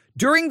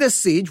 During this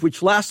siege,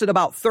 which lasted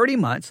about 30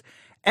 months,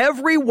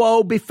 every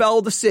woe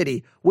befell the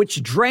city,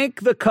 which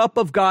drank the cup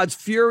of God's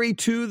fury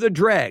to the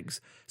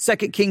dregs.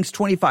 2 Kings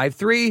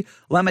 25:3,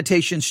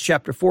 Lamentations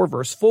chapter 4,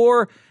 verse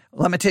 4,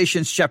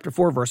 Lamentations chapter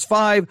 4, verse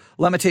 5,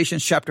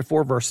 Lamentations chapter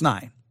 4, verse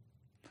 9.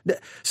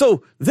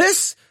 So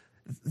this,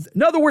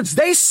 in other words,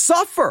 they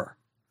suffer.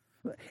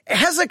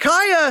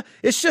 Hezekiah,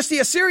 it's just the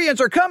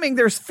Assyrians are coming.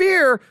 There's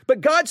fear,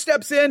 but God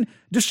steps in,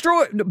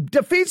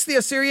 defeats the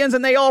Assyrians,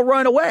 and they all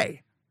run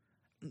away.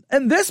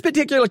 In this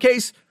particular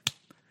case,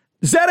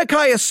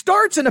 Zedekiah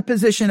starts in a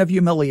position of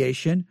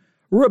humiliation,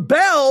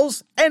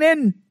 rebels, and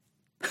then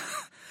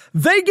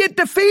they get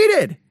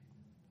defeated.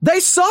 They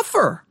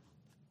suffer.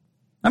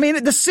 I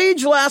mean, the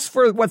siege lasts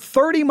for,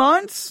 30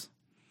 months?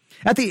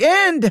 At the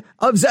end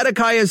of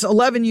Zedekiah's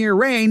 11-year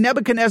reign,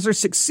 Nebuchadnezzar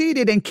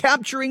succeeded in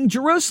capturing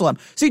Jerusalem.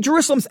 See,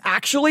 Jerusalem's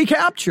actually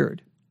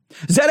captured.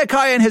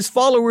 Zedekiah and his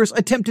followers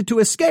attempted to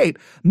escape,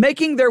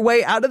 making their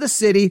way out of the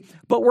city,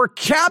 but were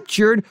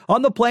captured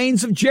on the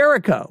plains of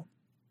Jericho.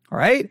 All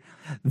right?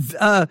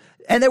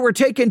 And they were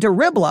taken to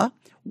Riblah.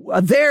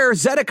 There,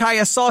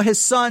 Zedekiah saw his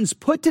sons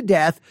put to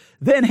death.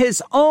 Then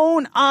his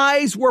own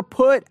eyes were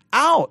put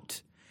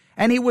out,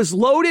 and he was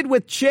loaded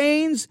with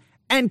chains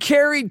and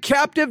carried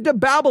captive to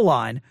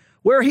Babylon,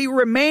 where he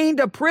remained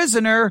a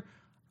prisoner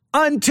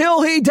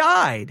until he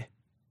died.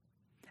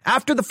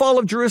 After the fall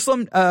of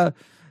Jerusalem, if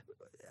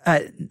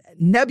I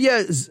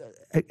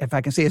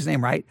can say his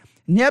name right,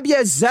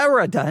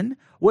 Nebuzaradan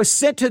was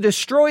sent to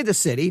destroy the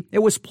city. It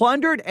was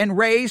plundered and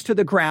razed to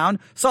the ground.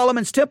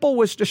 Solomon's temple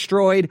was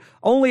destroyed.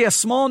 Only a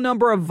small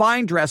number of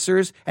vine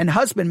dressers and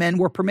husbandmen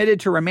were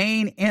permitted to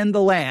remain in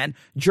the land.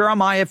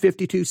 Jeremiah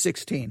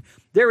 52:16.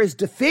 There is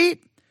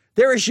defeat.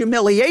 There is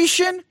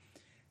humiliation.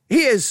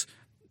 He is,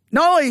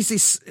 not only is he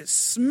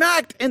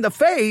smacked in the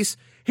face,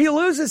 He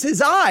loses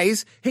his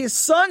eyes. His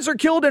sons are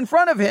killed in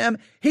front of him.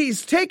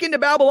 He's taken to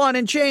Babylon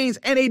in chains,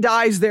 and he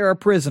dies there a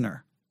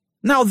prisoner.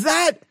 Now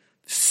that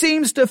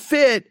seems to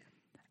fit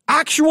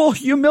actual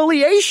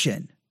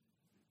humiliation.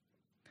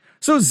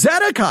 So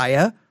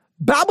Zedekiah,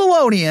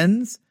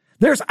 Babylonians,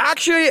 there's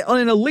actually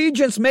an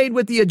allegiance made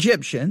with the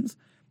Egyptians.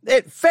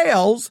 It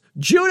fails.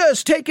 Judah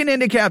is taken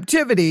into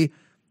captivity.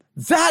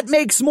 That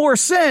makes more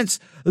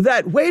sense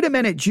that, wait a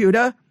minute,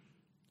 Judah,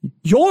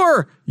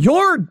 you're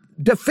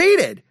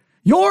defeated.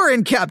 You're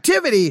in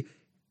captivity.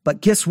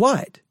 But guess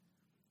what?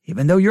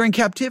 Even though you're in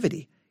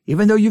captivity,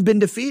 even though you've been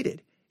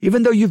defeated,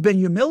 even though you've been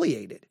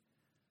humiliated,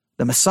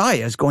 the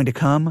Messiah is going to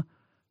come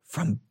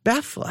from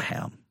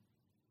Bethlehem.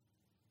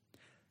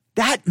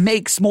 That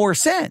makes more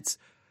sense.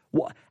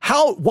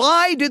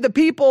 Why did the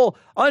people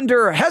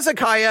under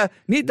Hezekiah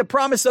need the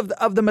promise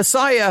of the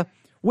Messiah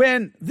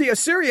when the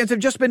Assyrians have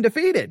just been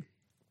defeated?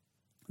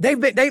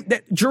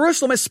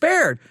 Jerusalem is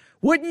spared.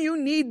 Wouldn't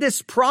you need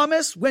this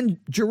promise when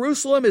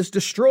Jerusalem is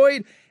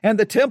destroyed and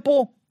the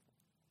temple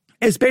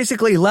is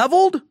basically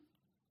leveled?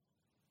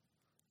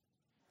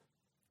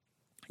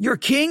 Your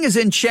king is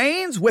in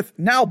chains, with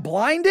now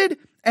blinded,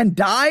 and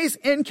dies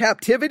in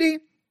captivity.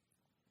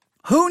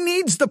 Who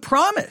needs the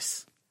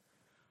promise?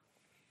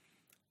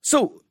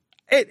 So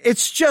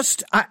it's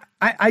just,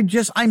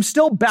 I'm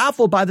still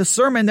baffled by the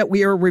sermon that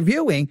we are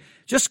reviewing.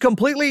 Just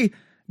completely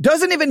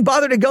doesn't even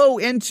bother to go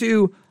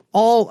into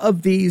all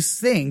of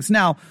these things.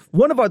 Now,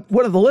 one of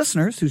the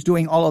listeners who's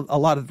doing a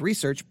lot of the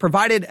research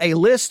provided a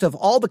list of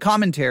all the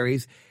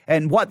commentaries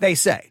and what they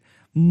say.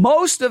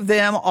 Most of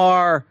them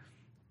are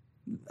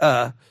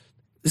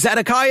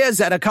Zedekiah.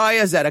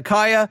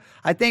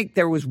 I think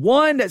there was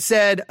one that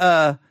said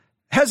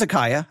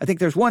Hezekiah. I think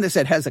there's one that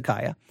said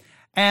Hezekiah.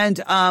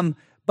 And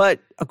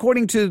but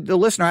according to the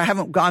listener, I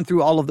haven't gone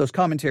through all of those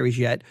commentaries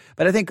yet,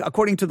 but I think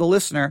according to the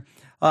listener,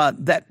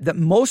 that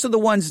most of the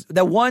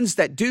ones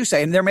that do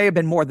say, and there may have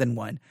been more than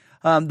one,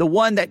 the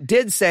one that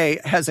did say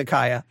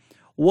Hezekiah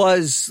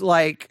was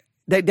like,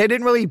 they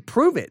didn't really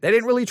prove it. They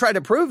didn't really try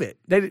to prove it.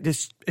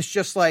 It's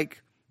just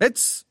like,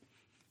 it's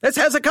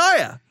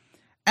Hezekiah.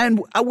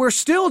 And we're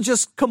still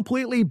just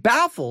completely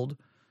baffled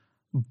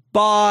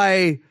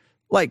by,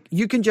 like,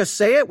 you can just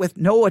say it with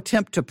no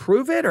attempt to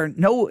prove it or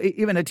no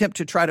even attempt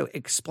to try to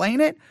explain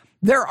it.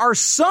 There are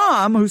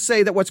some who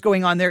say that what's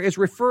going on there is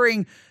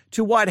referring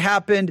to what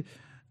happened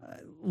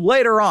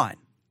later on,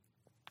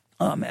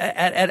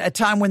 at a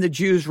time when the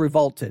Jews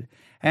revolted,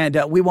 and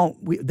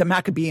the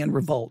Maccabean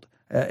revolt,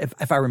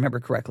 if I remember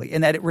correctly,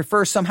 and that it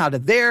refers somehow to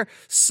there.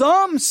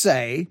 Some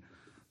say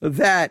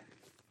that,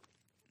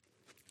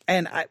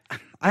 and I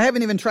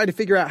haven't even tried to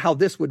figure out how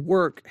this would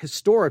work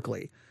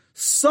historically.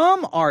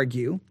 Some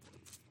argue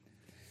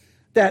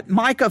that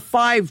Micah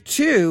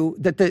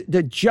 5:2, that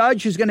the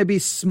judge is going to be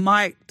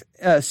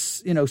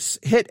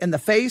hit in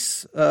the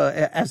face,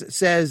 as it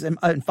says in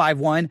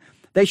 5:1,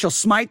 they shall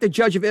smite the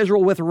judge of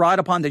Israel with a rod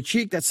upon the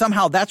cheek, that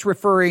somehow that's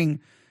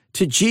referring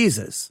to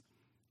Jesus.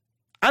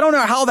 I don't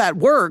know how that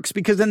works,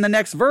 because in the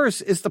next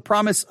verse is the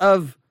promise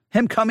of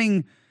him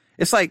coming.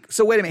 It's like,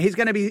 so wait a minute, he's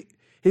going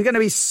to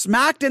be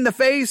smacked in the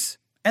face,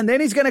 and then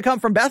he's going to come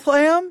from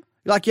Bethlehem?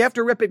 Like, you have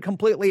to rip it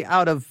completely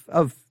out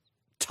of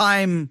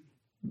time.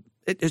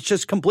 It's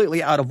just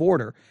completely out of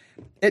order.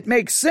 It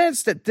makes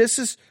sense that this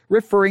is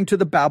referring to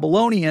the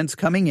Babylonians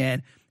coming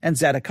in and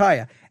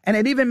Zedekiah. And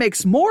it even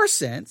makes more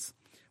sense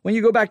when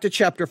you go back to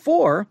chapter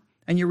 4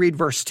 and you read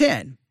verse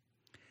 10.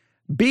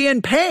 Be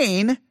in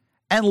pain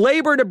and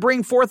labor to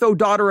bring forth, O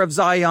daughter of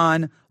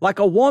Zion, like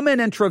a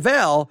woman in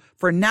travail,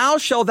 for now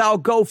shall thou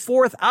go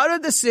forth out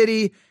of the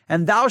city,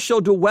 and thou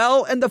shalt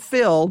dwell in the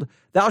field.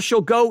 Thou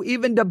shalt go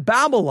even to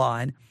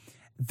Babylon.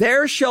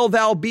 There shall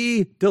thou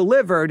be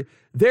delivered.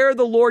 There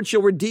the Lord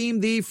shall redeem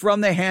thee from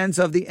the hands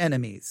of the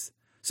enemies.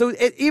 So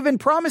it even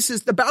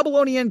promises the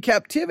Babylonian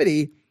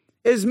captivity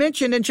is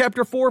mentioned in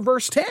chapter 4,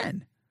 verse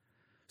 10.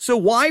 So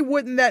why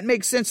wouldn't that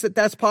make sense that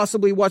that's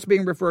possibly what's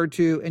being referred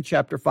to in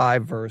chapter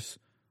 5, verse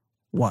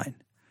 1?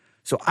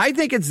 So I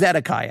think it's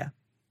Zedekiah.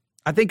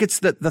 I think it's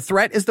the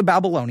threat is the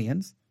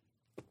Babylonians.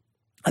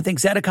 I think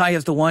Zedekiah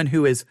is the one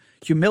who is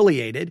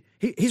humiliated.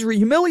 He's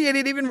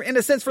humiliated even in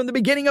a sense from the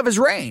beginning of his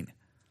reign.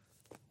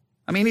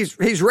 I mean,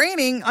 he's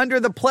reigning under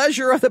the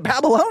pleasure of the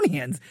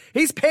Babylonians.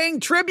 He's paying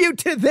tribute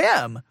to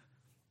them.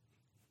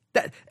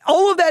 That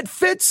all of that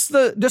fits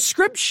the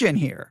description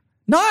here,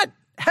 not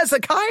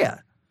Hezekiah.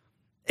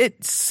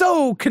 It's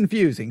so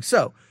confusing.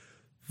 So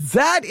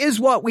that is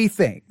what we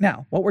think.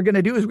 Now, what we're going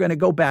to do is we're going to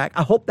go back.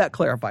 I hope that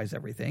clarifies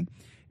everything.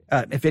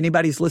 If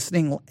anybody's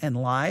listening and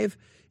live,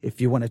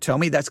 if you want to tell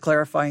me that's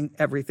clarifying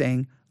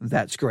everything,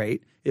 that's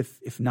great.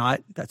 If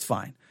not, that's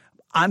fine.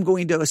 I'm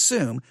going to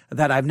assume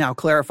that I've now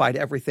clarified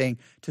everything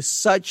to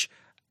such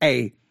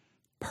a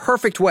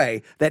perfect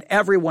way that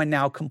everyone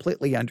now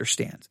completely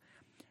understands.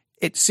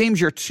 It seems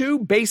your two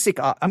basic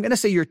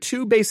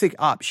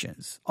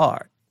options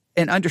are,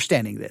 in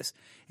understanding this,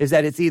 is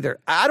that it's either,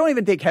 I don't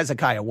even think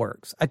Hezekiah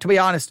works. To be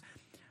honest,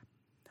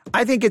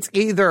 I think it's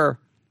either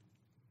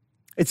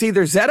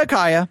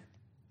Zedekiah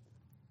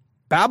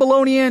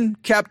Babylonian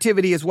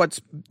captivity is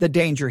what's the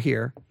danger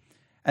here.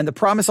 And the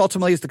promise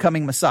ultimately is the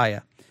coming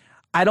Messiah.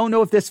 I don't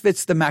know if this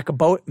fits the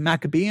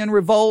Maccabean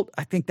revolt.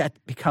 I think that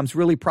becomes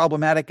really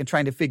problematic in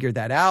trying to figure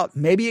that out.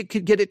 Maybe it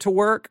could get it to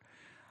work.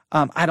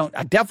 I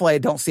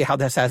don't see how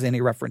this has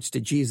any reference to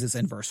Jesus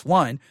in verse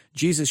 1.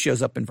 Jesus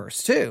shows up in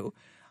verse 2.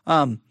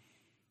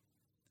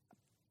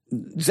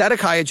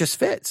 Zedekiah just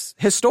fits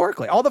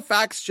historically. All the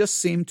facts just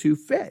seem to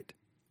fit.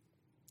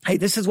 Hey,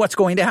 this is what's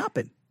going to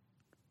happen.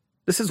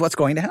 This is what's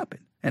going to happen.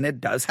 And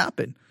it does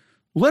happen.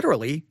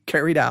 Literally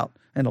carried out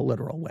in a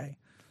literal way.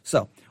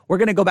 So we're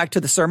going to go back to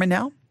the sermon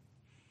now.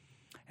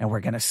 And we're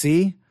going to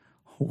see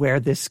where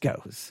this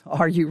goes.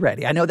 Are you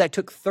ready? I know that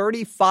took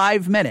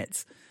 35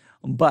 minutes.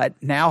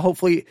 But now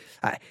hopefully,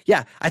 I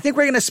think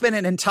we're going to spend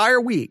an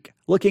entire week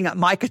looking at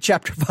Micah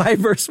chapter 5,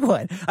 verse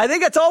 1. I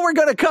think that's all we're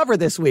going to cover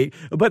this week,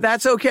 but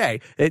that's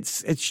okay.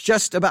 It's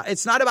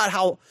not about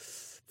how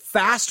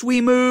fast we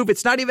move.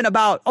 It's not even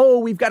about,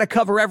 we've got to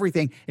cover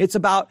everything. It's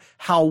about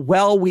how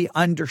well we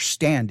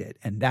understand it.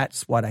 And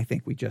that's what I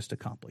think we just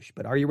accomplished.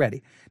 But are you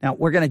ready? Now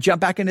we're going to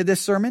jump back into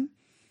this sermon.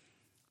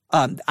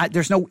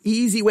 There's no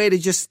easy way to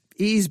just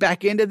ease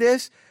back into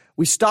this.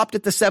 We stopped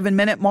at the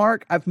 7-minute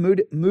mark. I've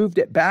moved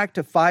it back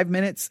to 5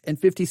 minutes and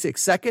 56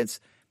 seconds.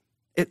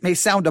 It may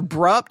sound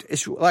abrupt.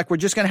 It's like we're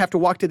just going to have to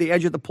walk to the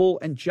edge of the pool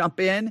and jump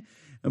in.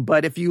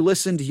 But if you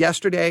listened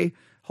yesterday,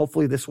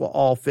 hopefully this will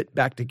all fit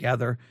back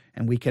together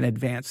and we can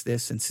advance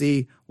this and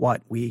see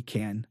what we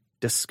can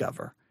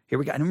discover. Here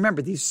we go. And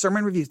remember, these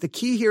sermon reviews, the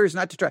key here is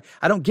not to try.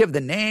 I don't give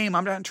the name.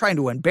 I'm not trying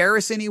to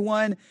embarrass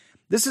anyone.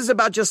 This is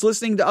about just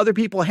listening to other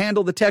people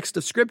handle the text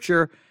of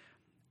Scripture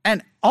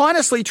and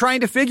honestly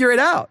trying to figure it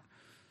out.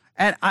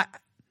 And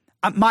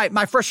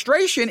my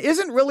frustration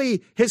isn't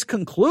really his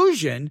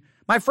conclusion.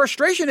 My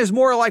frustration is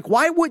more like,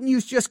 why wouldn't you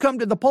just come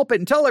to the pulpit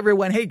and tell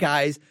everyone, hey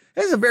guys,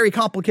 this is a very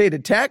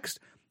complicated text,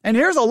 and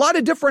here's a lot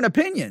of different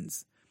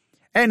opinions.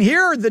 And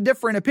here are the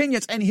different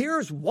opinions, and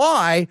here's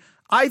why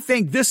I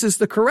think this is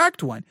the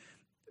correct one.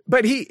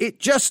 But it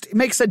just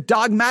makes a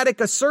dogmatic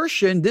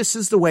assertion, this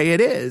is the way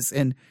it is.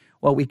 And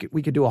well, we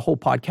could do a whole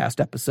podcast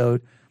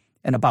episode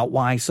and about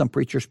why some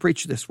preachers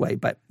preach this way,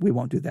 but we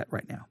won't do that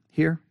right now.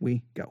 Here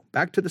we go.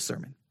 Back to the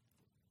sermon.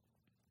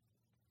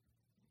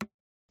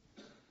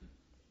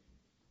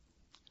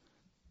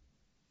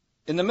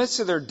 In the midst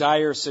of their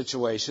dire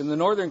situation, the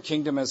northern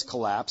kingdom has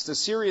collapsed.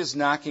 Assyria is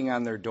knocking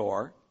on their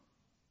door.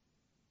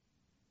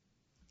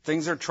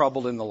 Things are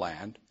troubled in the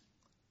land.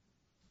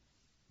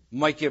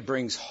 Micah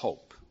brings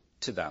hope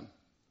to them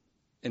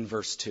in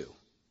verse 2.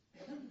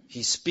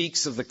 He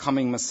speaks of the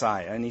coming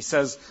Messiah, and he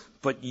says,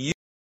 but you...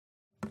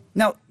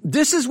 Now,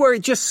 this is where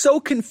it's just so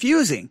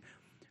confusing.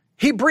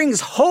 He brings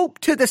hope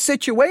to the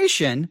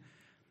situation.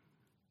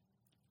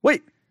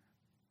 Wait,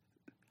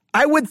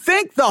 I would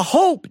think the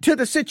hope to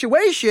the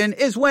situation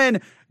is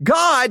when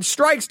God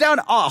strikes down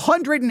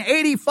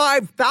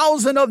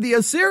 185,000 of the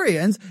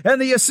Assyrians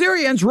and the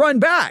Assyrians run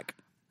back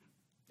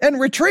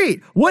and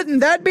retreat.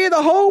 Wouldn't that be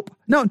the hope?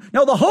 No,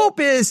 the hope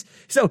is,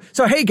 so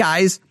hey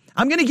guys,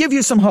 I'm going to give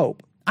you some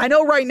hope. I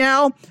know right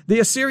now the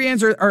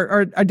Assyrians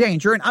are a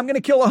danger, and I'm going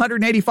to kill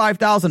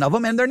 185,000 of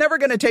them, and they're never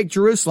going to take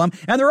Jerusalem,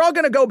 and they're all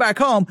going to go back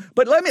home.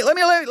 But let me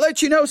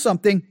let you know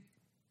something.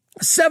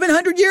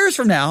 700 years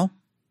from now,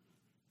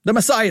 the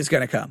Messiah is going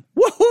to come.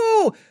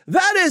 Woohoo!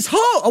 That is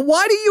hope.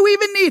 Why do you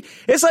even need?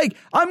 It's like,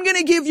 I'm going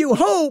to give you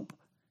hope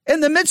in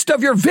the midst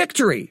of your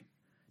victory.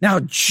 Now,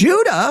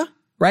 Judah,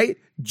 right?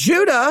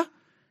 Judah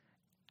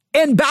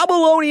in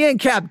Babylonian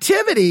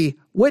captivity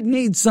would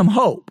need some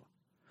hope.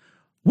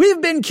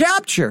 We've been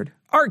captured.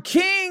 Our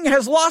king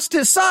has lost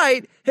his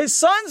sight. His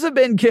sons have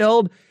been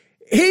killed.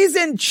 He's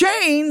in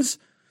chains.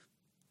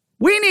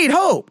 We need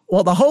hope.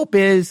 Well, the hope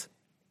is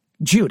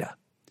Judah,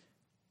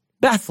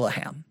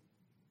 Bethlehem.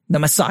 The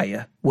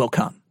Messiah will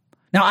come.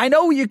 Now, I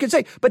know you could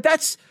say, but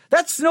that's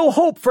no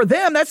hope for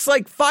them. That's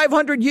like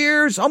 500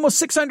 years, almost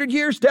 600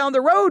 years down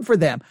the road for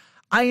them.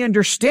 I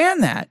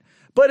understand that.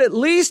 But at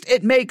least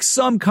it makes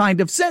some kind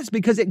of sense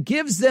because it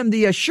gives them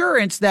the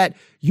assurance that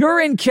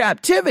you're in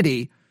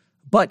captivity,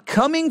 but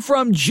coming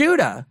from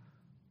Judah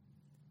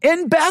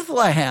in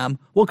Bethlehem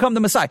will come the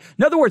Messiah.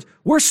 In other words,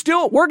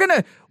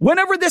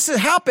 whenever this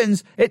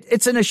happens,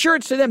 it's an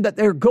assurance to them that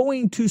they're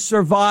going to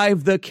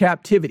survive the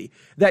captivity,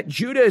 that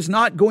Judah is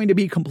not going to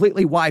be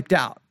completely wiped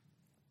out.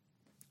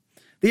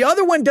 The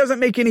other one doesn't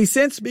make any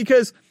sense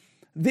because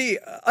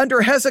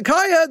under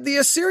Hezekiah, the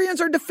Assyrians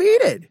are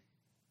defeated.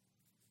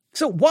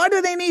 So why do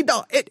they need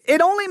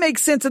it only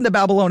makes sense in the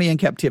Babylonian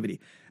captivity.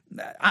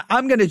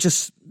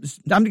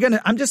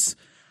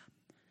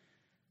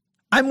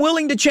 I'm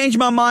willing to change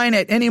my mind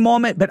at any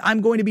moment, but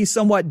I'm going to be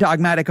somewhat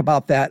dogmatic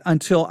about that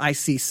until I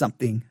see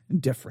something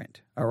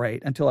different. All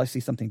right. Until I see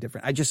something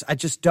different. I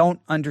just don't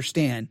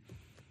understand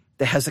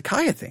the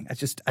Hezekiah thing.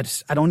 I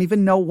don't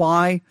even know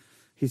why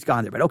he's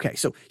gone there, but okay.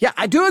 So yeah,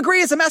 I do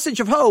agree it's a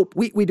message of hope.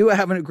 We do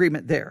have an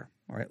agreement there.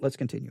 All right, let's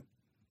continue.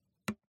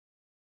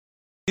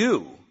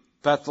 You,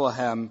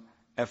 Bethlehem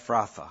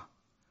Ephrathah,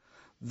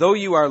 though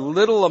you are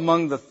little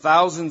among the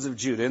thousands of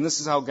Judah, and this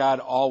is how God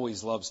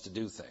always loves to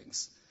do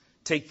things.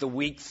 Take the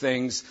weak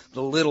things,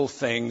 the little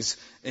things,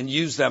 and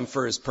use them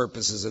for his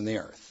purposes in the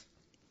earth.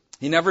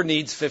 He never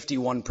needs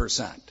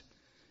 51%.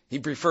 He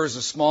prefers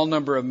a small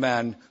number of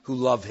men who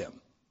love him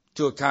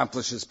to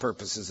accomplish his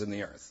purposes in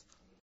the earth.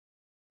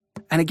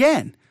 And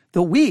again,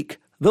 the weak,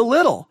 the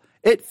little,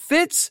 it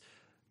fits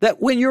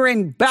that when you're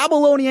in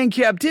Babylonian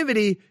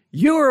captivity,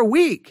 you are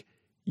weak,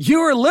 you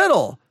are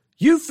little,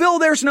 you feel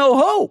there's no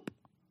hope.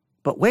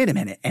 But wait a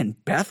minute,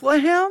 and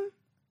Bethlehem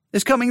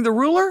is coming the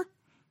ruler?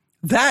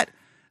 That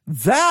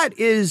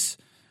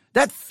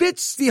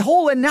fits the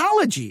whole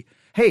analogy.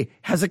 Hey,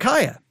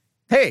 Hezekiah,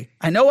 hey,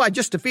 I know I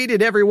just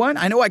defeated everyone.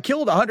 I know I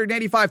killed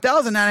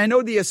 185,000 and I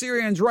know the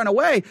Assyrians run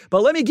away,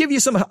 but let me give you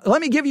some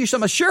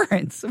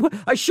assurance.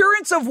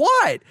 Assurance of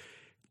what?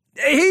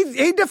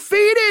 He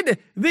defeated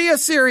the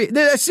Assyrians.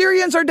 The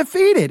Assyrians are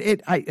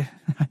defeated. You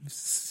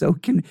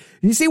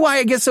see why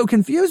I get so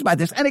confused by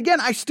this? And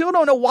again, I still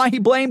don't know why he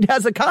blamed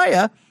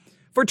Hezekiah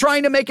for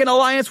trying to make an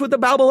alliance with the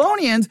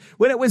Babylonians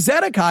when it was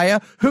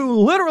Zedekiah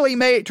who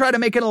literally tried to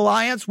make an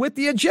alliance with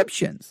the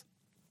Egyptians.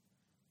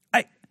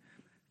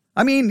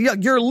 I mean,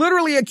 you're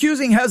literally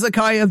accusing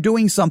Hezekiah of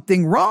doing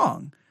something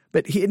wrong.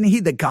 But isn't he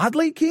the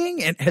godly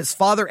king? And his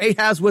father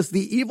Ahaz was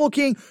the evil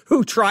king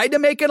who tried to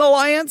make an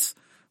alliance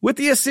with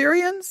the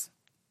Assyrians?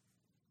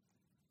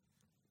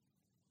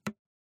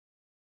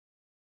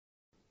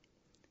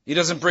 He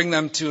doesn't bring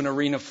them to an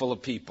arena full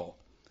of people.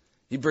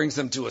 He brings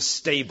them to a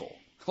stable,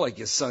 like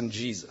his son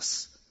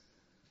Jesus,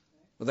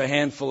 with a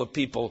handful of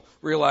people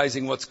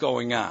realizing what's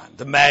going on.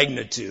 The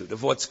magnitude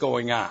of what's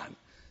going on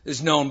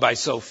is known by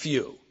so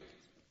few.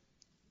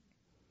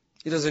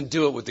 He doesn't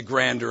do it with the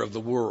grandeur of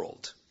the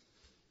world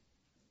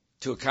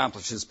to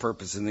accomplish his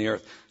purpose in the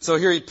earth. So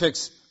here he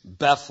picks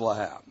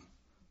Bethlehem.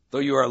 Though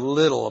you are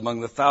little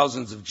among the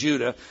thousands of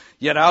Judah,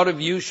 yet out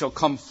of you shall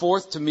come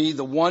forth to me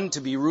the one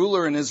to be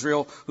ruler in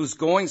Israel, whose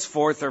goings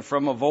forth are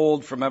from of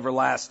old, from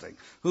everlasting.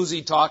 Who's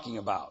he talking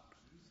about?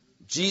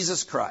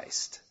 Jesus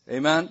Christ.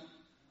 Amen?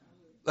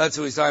 That's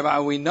who he's talking about.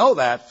 And we know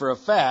that for a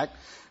fact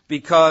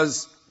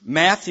because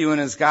Matthew in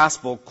his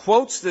gospel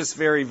quotes this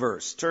very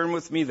verse. Turn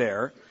with me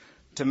there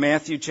to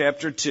Matthew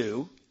chapter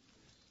 2.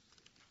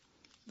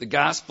 The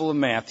Gospel of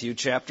Matthew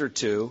chapter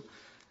 2.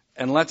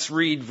 And let's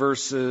read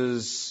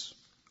verses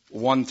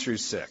 1 through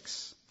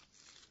 6.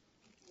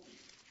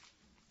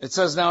 It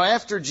says, Now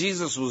after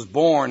Jesus was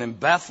born in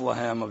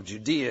Bethlehem of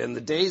Judea in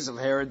the days of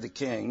Herod the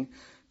king,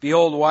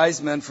 behold,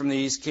 wise men from the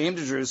east came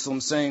to Jerusalem,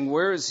 saying,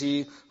 Where is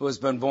he who has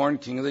been born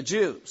King of the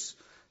Jews?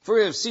 For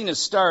we have seen his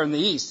star in the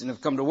east and have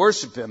come to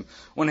worship him.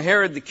 When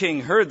Herod the king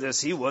heard this,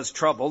 he was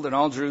troubled, and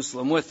all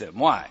Jerusalem with him.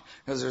 Why?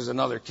 Because there's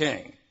another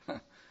king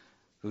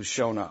who's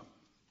shown up.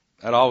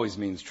 That always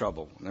means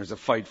trouble. There's a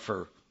fight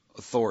for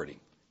authority.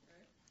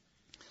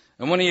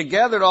 And when he had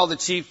gathered all the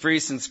chief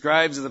priests and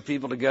scribes of the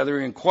people together,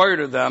 he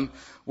inquired of them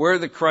where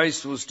the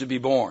Christ was to be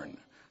born.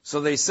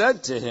 So they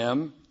said to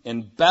him,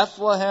 In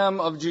Bethlehem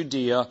of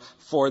Judea,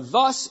 for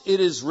thus it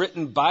is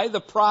written by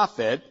the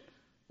prophet.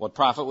 What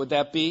prophet would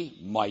that be?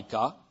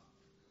 Micah.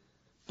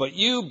 But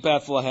you,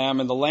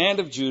 Bethlehem, in the land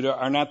of Judah,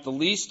 are not the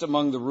least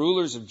among the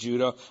rulers of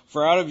Judah,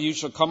 for out of you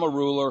shall come a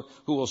ruler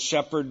who will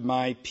shepherd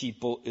my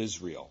people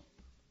Israel.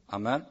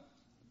 Amen.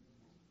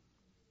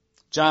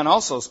 John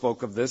also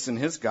spoke of this in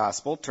his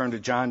gospel. Turn to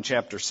John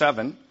chapter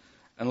 7,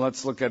 and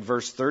let's look at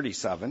verse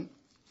 37.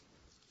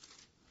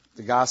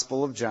 The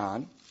Gospel of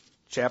John,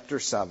 chapter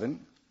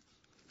 7,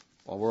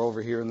 while we're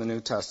over here in the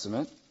New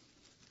Testament.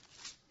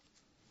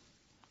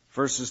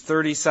 Verses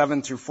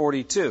 37 through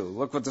 42.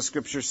 Look what the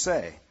scriptures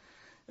say.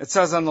 It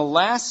says, On the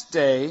last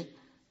day,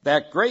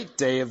 that great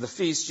day of the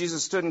feast,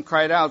 Jesus stood and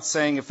cried out,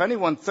 saying, If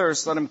anyone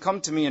thirsts, let him come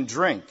to me and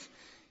drink.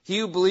 He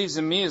who believes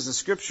in me, as the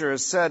scripture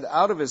has said,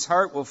 out of his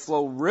heart will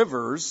flow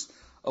rivers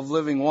of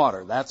living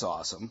water. That's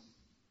awesome.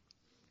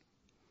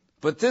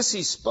 But this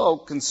he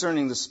spoke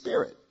concerning the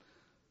Spirit,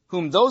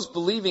 whom those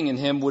believing in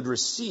him would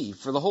receive,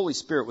 for the Holy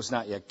Spirit was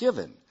not yet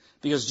given,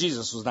 because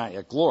Jesus was not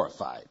yet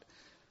glorified.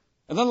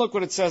 And then look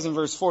what it says in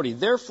verse 40.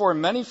 Therefore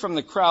many from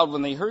the crowd,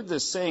 when they heard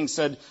this saying,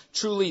 said,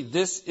 Truly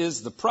this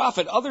is the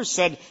prophet. Others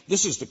said,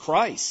 This is the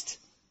Christ.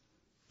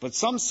 But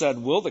some said,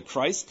 Will the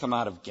Christ come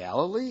out of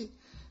Galilee?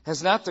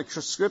 Has not the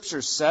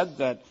scripture said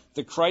that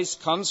the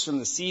Christ comes from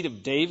the seed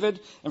of David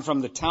and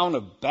from the town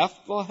of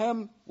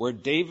Bethlehem, where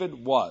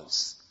David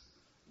was?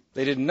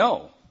 They didn't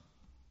know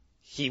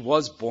he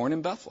was born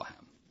in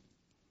Bethlehem.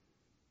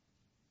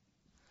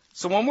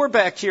 So when we're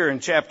back here in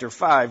chapter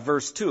 5,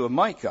 verse 2 of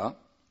Micah,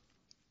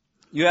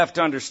 you have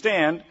to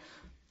understand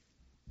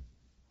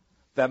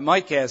that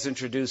Micah has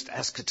introduced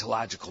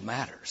eschatological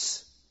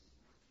matters,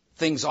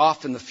 things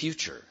off in the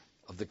future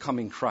of the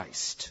coming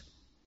Christ.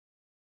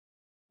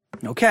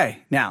 Okay,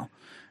 now,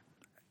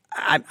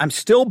 I'm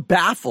still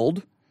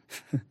baffled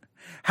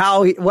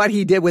what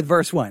he did with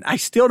verse 1. I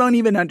still don't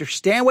even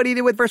understand what he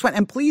did with verse 1.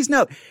 And please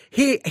note,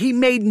 he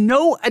made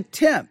no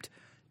attempt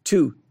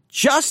to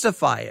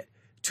justify it,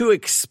 to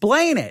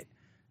explain it.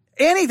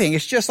 anything.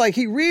 It's just like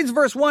he reads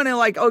verse 1 and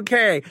like,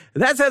 okay,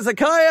 that's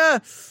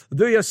Hezekiah.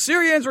 The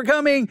Assyrians were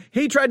coming.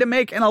 He tried to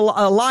make an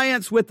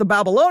alliance with the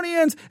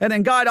Babylonians, and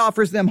then God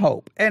offers them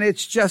hope. And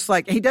it's just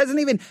like, he doesn't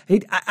even,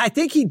 I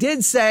think he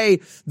did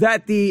say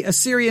that the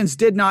Assyrians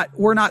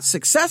were not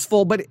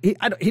successful, but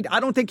I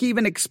don't think he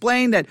even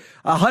explained that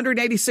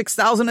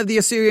 186,000 of the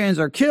Assyrians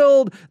are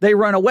killed. They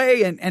run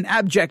away in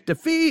abject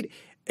defeat.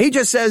 He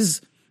just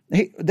says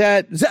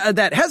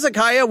that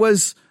Hezekiah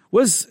was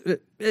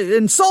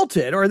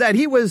insulted, or that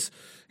he was,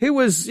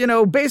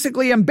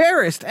 basically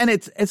embarrassed. And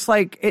it's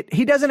like,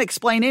 he doesn't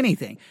explain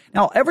anything.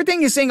 Now,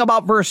 everything he's saying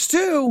about verse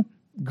 2,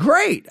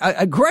 great.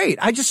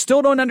 I just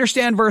still don't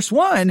understand verse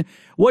 1,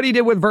 what he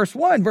did with verse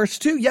 1. Verse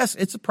 2, yes,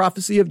 it's a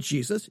prophecy of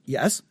Jesus.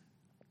 Yes,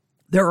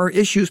 there are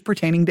issues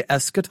pertaining to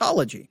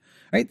eschatology,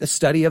 right? The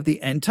study of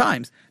the end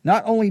times.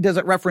 Not only does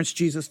it reference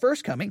Jesus'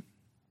 first coming,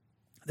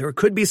 there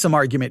could be some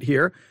argument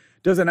here.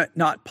 Doesn't it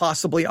not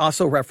possibly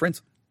also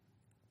reference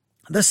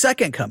the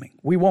second coming?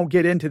 We won't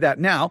get into that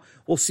now.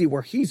 We'll see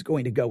where he's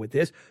going to go with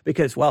this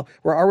because, well,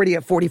 we're already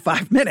at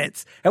 45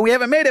 minutes and we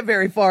haven't made it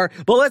very far,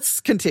 but let's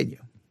continue.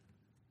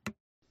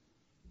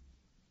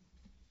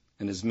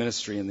 And his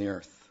ministry in the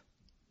earth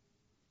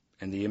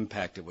and the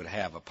impact it would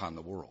have upon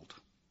the world.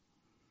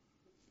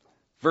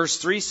 Verse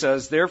 3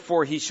 says,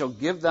 therefore he shall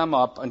give them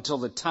up until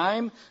the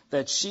time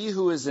that she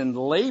who is in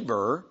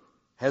labor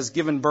has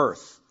given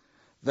birth.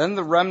 Then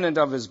the remnant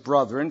of his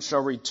brethren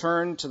shall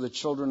return to the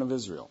children of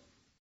Israel.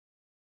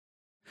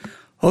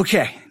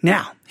 Okay,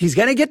 now, he's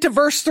going to get to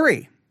verse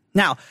 3.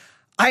 Now,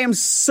 I am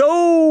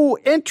so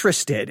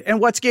interested in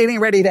what's getting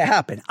ready to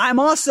happen. I'm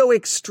also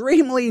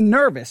extremely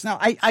nervous. Now,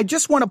 I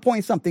just want to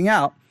point something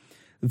out.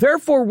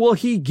 Therefore will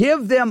he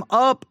give them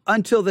up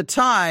until the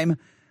time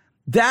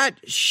that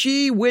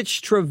she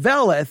which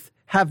travaileth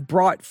have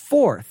brought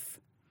forth.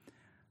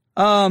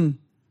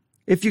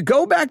 If you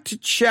go back to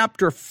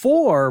chapter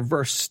 4,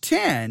 verse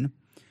 10,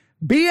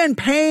 be in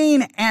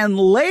pain and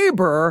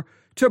labor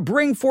to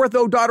bring forth,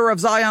 O daughter of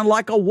Zion,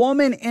 like a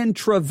woman in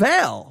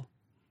travail.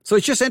 So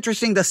it's just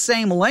interesting. The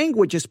same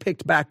language is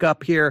picked back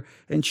up here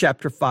in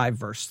chapter 5,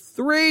 verse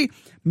 3.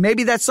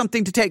 Maybe that's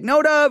something to take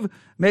note of.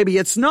 Maybe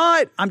it's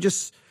not.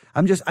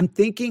 I'm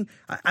thinking,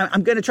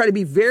 I'm going to try to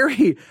be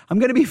very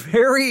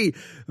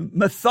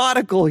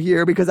methodical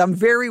here because I'm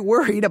very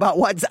worried about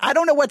I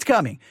don't know what's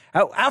coming.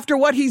 After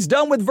what he's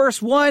done with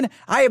verse 1,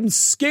 I am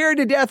scared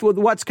to death with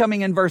what's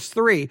coming in verse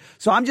 3.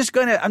 So I'm just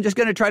going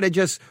to try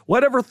to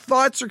whatever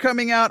thoughts are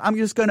coming out, I'm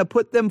just going to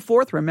put them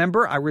forth.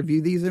 Remember, I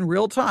review these in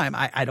real time.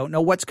 I don't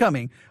know what's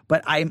coming,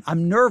 but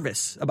I'm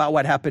nervous about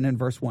what happened in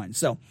verse 1.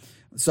 So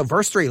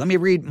verse 3, let me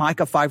read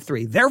Micah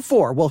 5:3.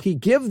 Therefore will he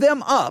give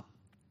them up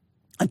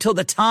until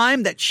the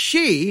time that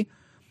she,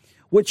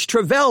 which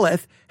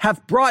travaileth,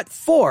 hath brought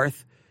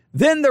forth,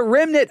 then the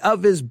remnant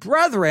of his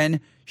brethren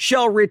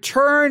shall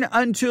return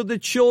unto the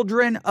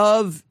children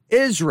of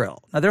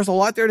Israel. Now there's a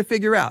lot there to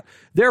figure out.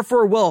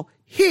 Therefore will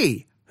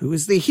he, who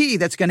is the he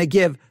that's going to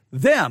give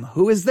them,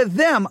 who is the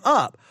them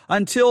up,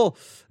 until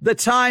the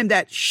time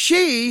that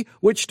she,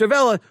 which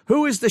travaileth,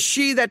 who is the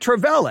she that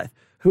travaileth,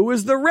 who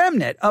is the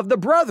remnant of the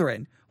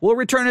brethren, will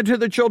return unto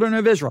the children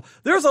of Israel.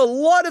 There's a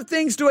lot of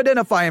things to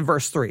identify in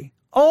verse 3.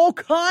 All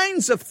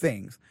kinds of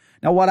things.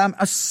 Now, what I'm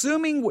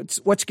assuming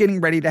what's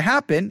getting ready to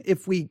happen,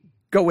 if we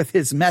go with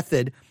his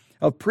method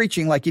of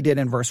preaching like he did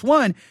in verse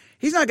 1,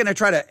 he's not going to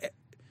try to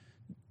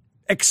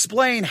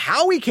explain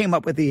how he came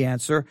up with the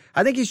answer.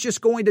 I think he's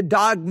just going to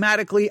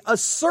dogmatically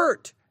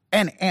assert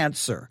an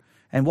answer.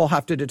 And we'll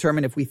have to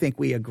determine if we think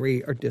we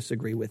agree or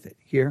disagree with it.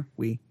 Here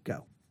we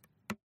go.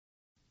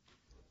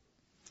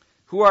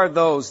 Who are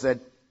those that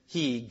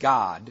he,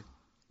 God,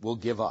 will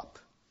give up?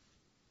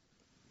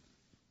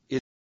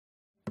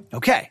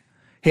 Okay,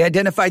 he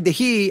identified the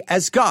he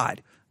as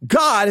God.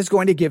 God is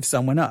going to give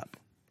someone up.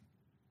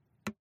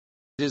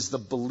 It is the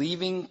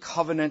believing,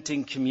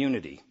 covenanting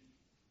community,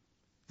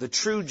 the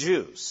true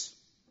Jews,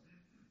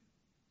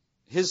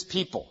 his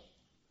people.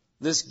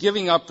 This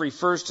giving up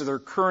refers to their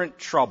current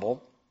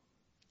trouble,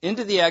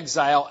 into the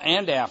exile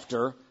and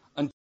after.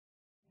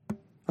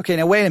 Okay,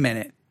 now wait a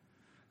minute.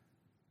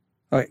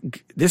 All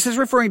right, this is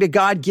referring to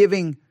God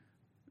giving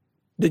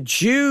the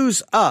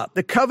Jews up,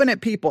 the covenant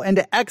people,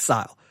 into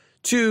exile.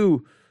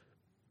 To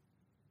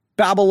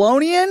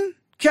Babylonian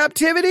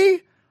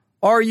captivity?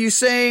 Or are you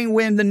saying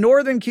when the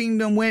northern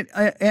kingdom went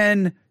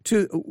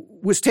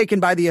was taken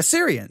by the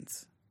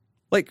Assyrians?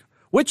 Like,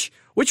 which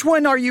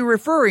one are you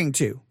referring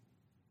to?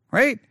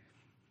 Right?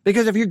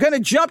 Because if you're going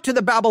to jump to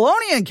the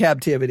Babylonian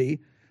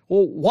captivity,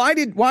 well,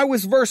 why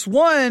was verse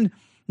 1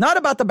 not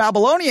about the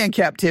Babylonian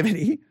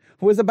captivity? It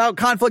was about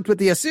conflict with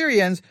the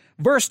Assyrians.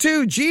 Verse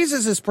 2,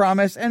 Jesus is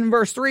promised. And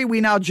verse 3,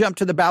 we now jump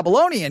to the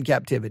Babylonian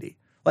captivity.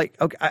 Like,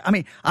 okay, I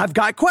mean, I've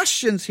got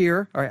questions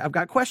here. All right, I've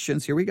got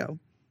questions. Here we go.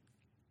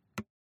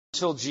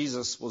 Until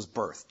Jesus was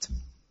birthed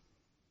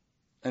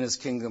and his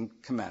kingdom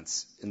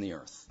commenced in the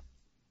earth.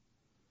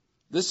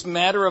 This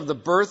matter of the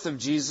birth of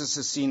Jesus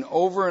is seen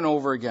over and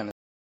over again.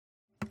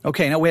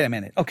 Okay, now wait a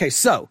minute. Okay,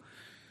 so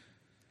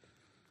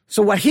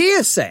what he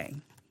is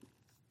saying,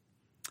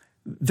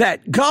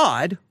 that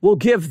God will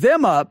give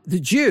them up, the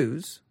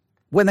Jews,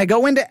 when they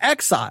go into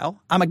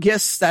exile. I'm a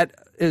guess that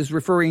is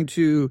referring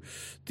to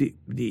the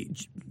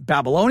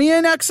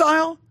Babylonian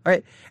exile,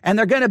 right? And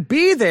they're going to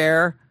be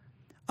there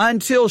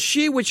until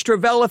she which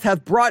travaileth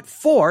hath brought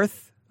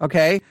forth,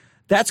 okay?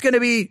 That's going to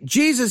be,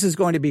 Jesus is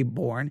going to be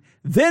born.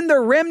 Then the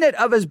remnant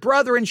of his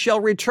brethren shall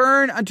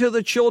return unto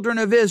the children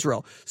of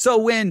Israel. So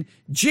when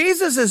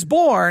Jesus is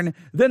born,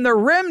 then the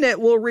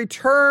remnant will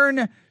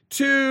return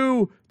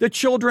to the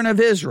children of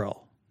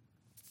Israel.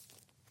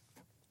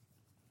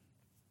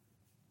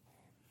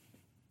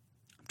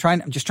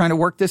 I'm just trying to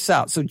work this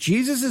out. So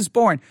Jesus is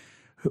born.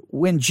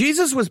 When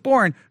Jesus was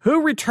born,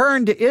 who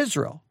returned to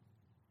Israel?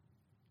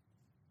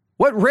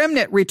 What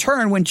remnant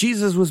returned when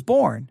Jesus was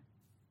born?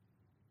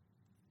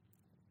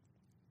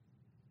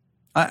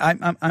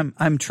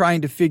 I'm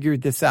trying to figure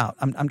this out.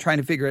 I'm trying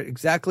to figure out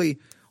exactly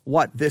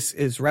what this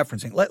is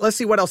referencing. Let's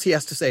see what else he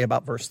has to say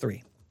about verse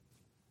 3.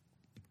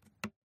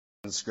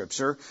 In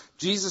Scripture,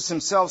 Jesus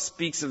himself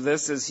speaks of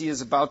this as he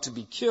is about to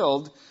be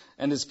killed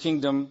and his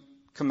kingdom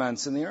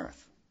commence in the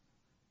earth.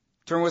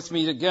 Turn with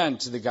me again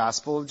to the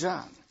Gospel of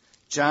John.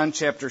 John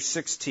chapter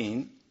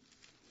 16,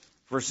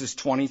 verses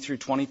 20 through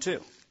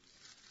 22.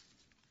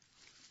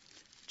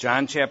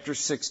 John chapter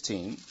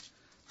 16,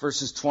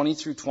 verses 20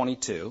 through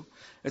 22.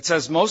 It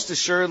says, most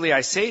assuredly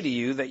I say to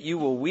you that you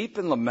will weep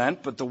and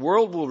lament, but the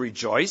world will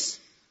rejoice,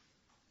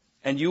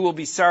 and you will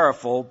be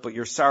sorrowful, but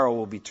your sorrow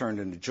will be turned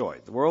into joy.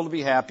 The world will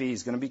be happy,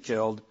 he's going to be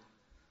killed,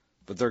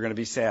 but they're going to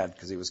be sad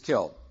because he was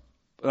killed.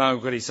 But now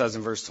look what he says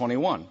in verse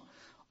 21.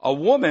 A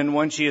woman,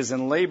 when she is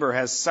in labor,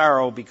 has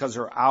sorrow because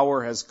her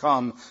hour has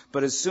come,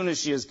 but as soon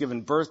as she has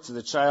given birth to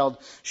the child,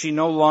 she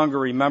no longer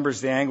remembers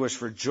the anguish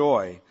for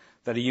joy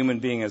that a human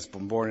being has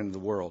been born into the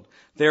world.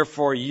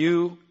 Therefore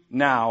you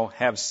now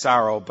have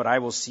sorrow, but I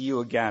will see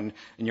you again,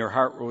 and your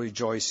heart will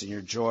rejoice, and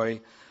your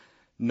joy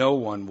no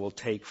one will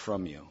take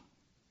from you.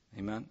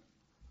 Amen?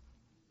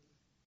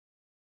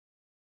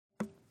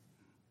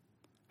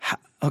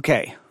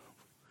 Okay.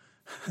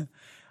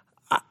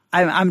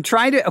 I'm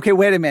trying to, okay,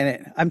 wait a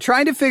minute. I'm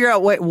trying to figure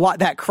out what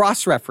that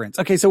cross-reference.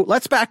 Okay, so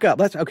let's back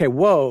up. Okay,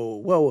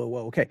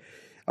 whoa. Okay.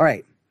 All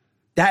right.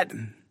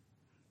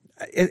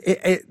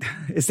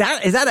 Is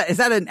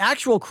that an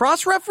actual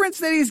cross-reference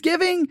that he's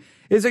giving?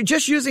 Is it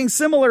just using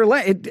similar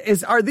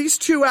are these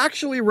two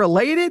actually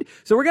related?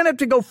 So we're going to have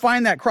to go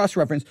find that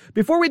cross-reference.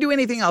 Before we do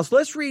anything else,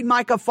 let's read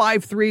Micah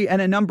 5:3 and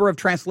a number of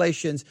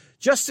translations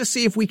just to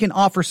see if we can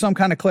offer some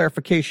kind of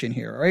clarification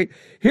here. All right.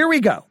 Here we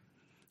go. All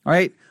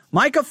right.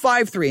 Micah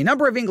 5:3, a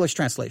number of English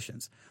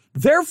translations.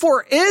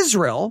 Therefore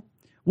Israel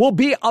will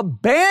be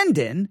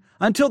abandoned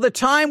until the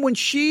time when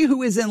she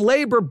who is in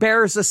labor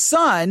bears a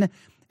son,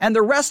 and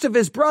the rest of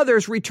his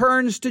brothers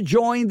returns to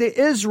join the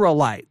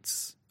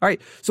Israelites. All right.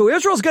 So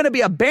Israel's going to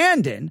be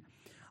abandoned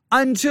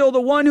until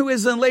the one who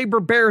is in labor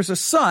bears a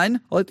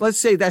son. Let's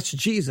say that's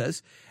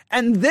Jesus.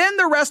 And then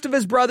the rest of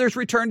his brothers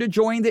return to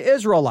join the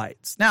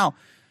Israelites. Now,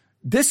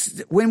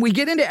 when we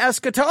get into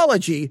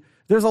eschatology,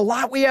 there's a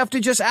lot we have to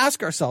just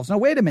ask ourselves. Now,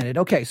 wait a minute.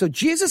 Okay. So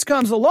Jesus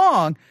comes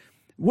along.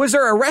 Was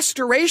there a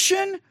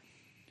restoration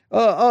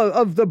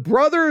of the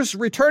brothers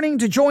returning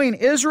to join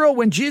Israel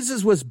when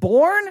Jesus was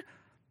born?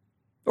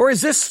 Or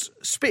is this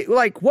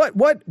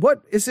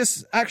what is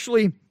this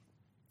actually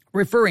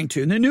referring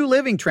to? In the New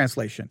Living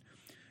Translation,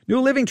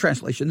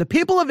 the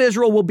people of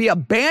Israel will be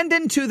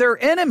abandoned to their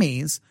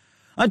enemies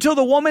until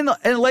the woman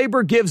in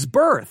labor gives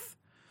birth.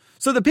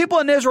 So the people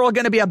in Israel are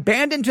going to be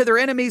abandoned to their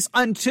enemies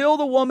until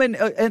the woman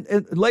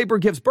in labor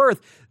gives birth.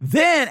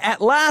 Then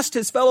at last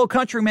his fellow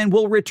countrymen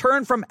will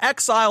return from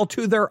exile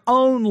to their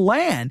own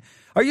land.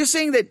 Are you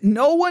saying that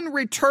no one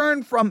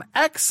returned from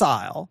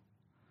exile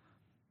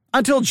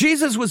until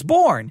Jesus was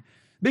born?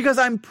 Because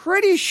I'm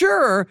pretty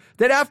sure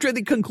that after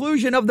the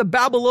conclusion of the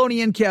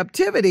Babylonian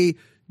captivity,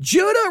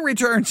 Judah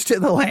returns to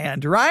the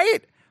land, right?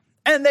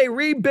 And they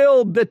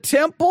rebuild the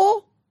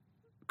temple,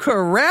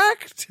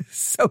 correct?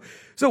 So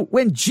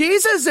when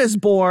Jesus is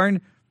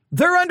born,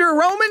 they're under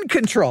Roman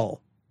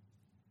control,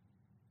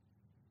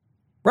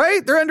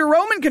 right? They're under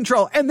Roman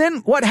control. And then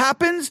what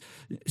happens?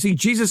 See,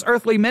 Jesus'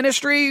 earthly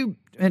ministry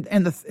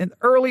in the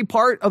early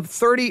part of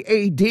 30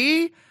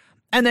 AD,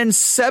 and then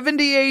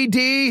 70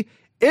 AD,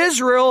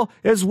 Israel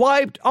is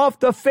wiped off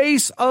the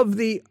face of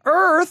the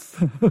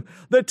earth.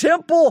 The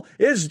temple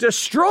is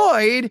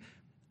destroyed,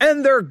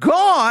 and they're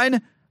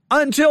gone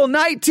until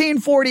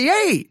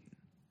 1948.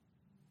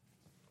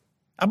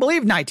 I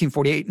believe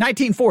 1948,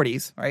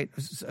 1940s, right?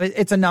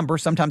 It's a number.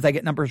 Sometimes I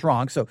get numbers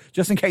wrong. So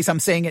just in case I'm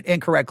saying it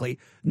incorrectly,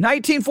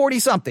 1940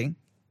 something.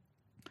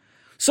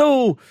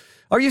 So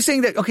are you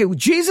saying that, okay,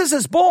 Jesus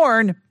is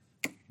born,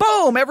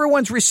 boom,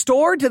 everyone's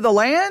restored to the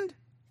land?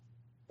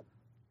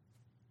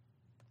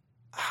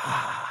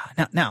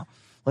 Now,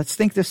 let's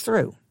think this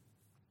through.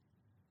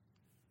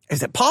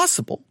 Is it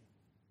possible?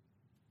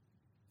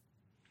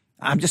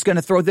 I'm just going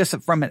to throw this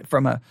from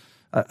an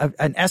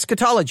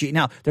eschatology.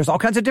 Now, there's all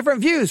kinds of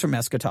different views from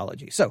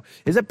eschatology. So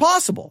is it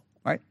possible,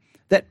 right,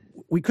 that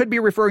we could be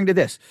referring to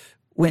this?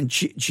 When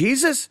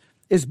Jesus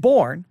is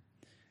born,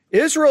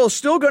 Israel is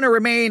still going to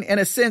remain, in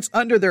a sense,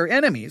 under their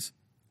enemies.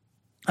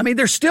 I mean,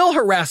 they're still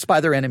harassed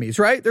by their enemies,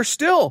 right? They're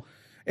still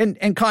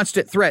in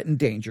constant threat and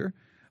danger.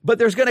 But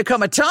there's going to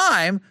come a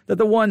time that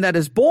the one that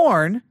is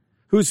born,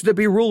 who's to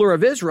be ruler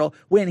of Israel,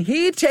 when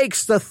he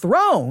takes the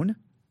throne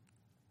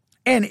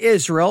in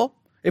Israel,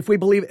 if we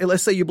believe,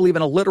 let's say you believe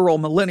in a literal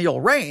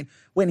millennial reign,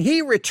 when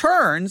he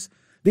returns,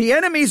 the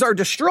enemies are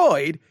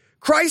destroyed,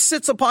 Christ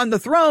sits upon the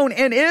throne,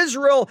 and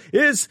Israel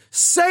is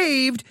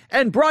saved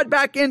and brought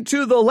back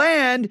into the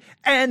land,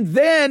 and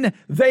then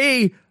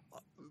they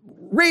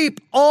reap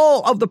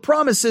all of the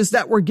promises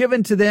that were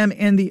given to them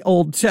in the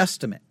Old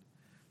Testament.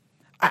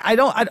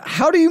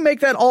 How do you make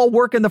that all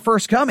work in the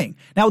first coming?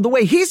 Now, the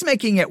way he's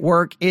making it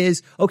work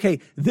is, okay,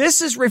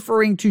 this is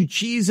referring to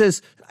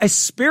Jesus, a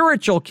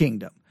spiritual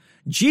kingdom.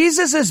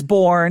 Jesus is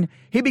born,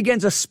 he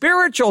begins a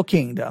spiritual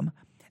kingdom,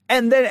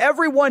 and then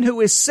everyone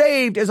who is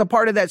saved is a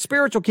part of that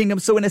spiritual kingdom.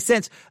 So in a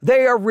sense,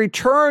 they are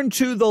returned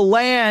to the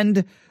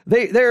land.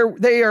 They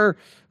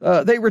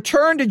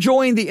return to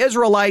join the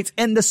Israelites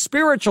in the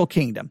spiritual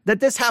kingdom. That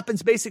this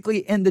happens basically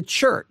in the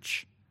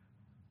church.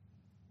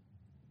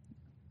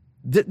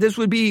 This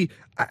would be,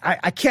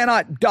 I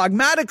cannot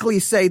dogmatically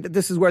say that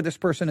this is where this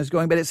person is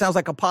going, but it sounds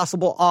like a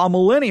possible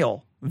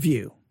amillennial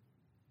view.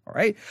 All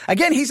right.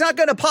 Again, he's not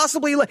going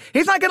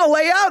to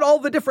lay out all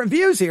the different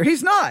views here.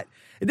 He's not.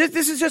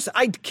 This is just,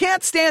 I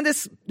can't stand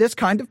this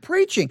kind of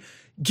preaching.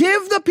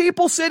 Give the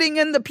people sitting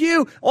in the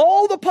pew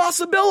all the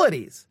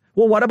possibilities.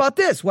 Well, what about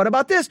this? What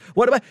about this?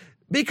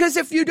 Because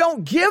if you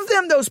don't give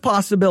them those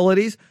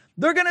possibilities,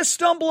 they're going to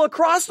stumble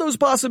across those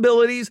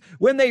possibilities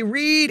when they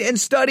read and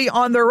study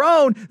on their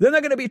own. Then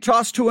they're going to be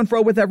tossed to and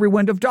fro with every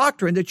wind of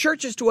doctrine. The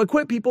church is to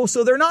equip people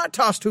so they're not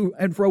tossed to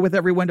and fro with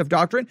every wind of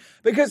doctrine,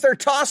 because they're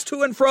tossed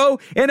to and fro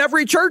in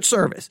every church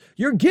service.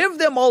 You give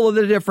them all of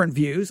the different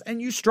views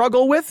and you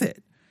struggle with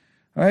it.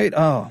 All right.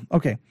 Oh,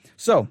 okay.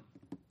 So,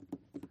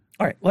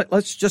 all right,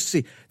 let's just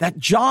see that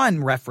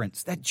John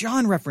reference. That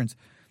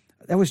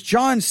was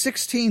John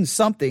 16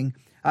 something.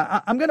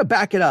 I'm going to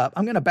back it up.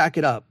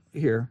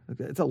 Here.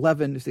 It's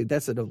 11. See,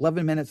 that's at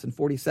 11 minutes and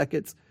 40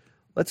 seconds.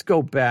 Let's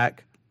go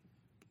back.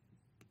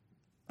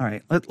 All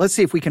right. Let's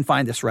see if we can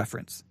find this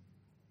reference.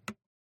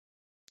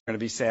 Going to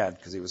be sad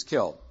because he was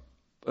killed.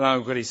 But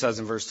look what he says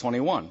in verse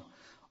 21.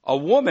 A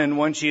woman,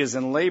 when she is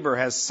in labor,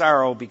 has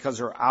sorrow because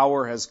her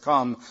hour has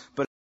come.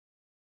 But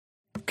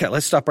okay,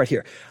 let's stop right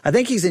here. I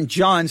think he's in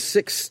John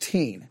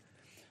 16.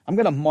 I'm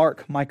going to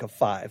mark Micah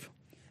 5.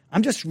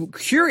 I'm just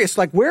curious,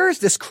 like, where is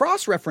this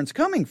cross-reference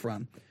coming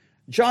from?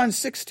 John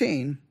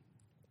 16.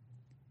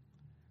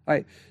 All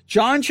right,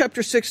 John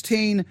chapter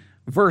 16,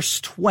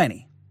 verse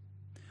 20.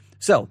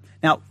 So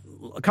now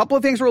a couple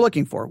of things we're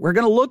looking for. We're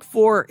going to look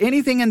for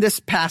anything in this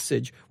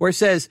passage where it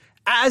says,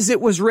 as it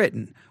was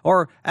written,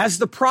 or as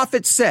the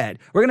prophet said.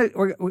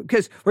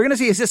 Because we're going to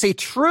see, is this a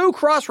true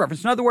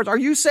cross-reference? In other words, are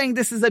you saying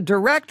this is a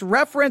direct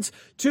reference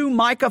to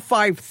Micah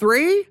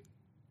 5:3?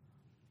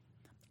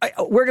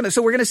 We're going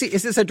to see,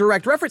 is this a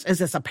direct reference? Is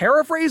this a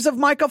paraphrase of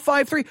Micah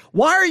 5:3?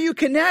 Why are you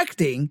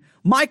connecting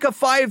Micah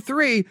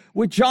 5:3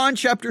 with John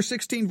chapter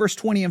 16, verse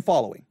 20 and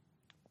following?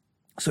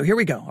 So here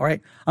we go. All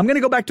right. I'm going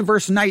to go back to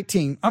verse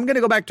 19. I'm going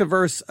to go back to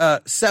verse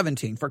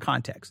 17 for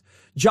context.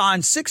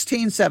 John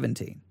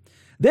 16:17.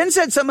 Then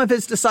said some of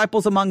his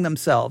disciples among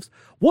themselves,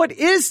 what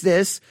is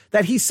this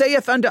that he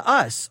saith unto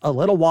us? A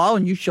little while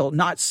and you shall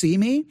not see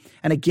me.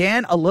 And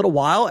again, a little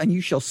while and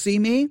you shall see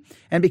me.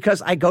 And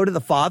because I go to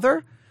the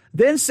Father.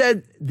 They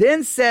said,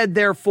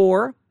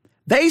 therefore,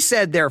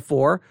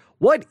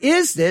 what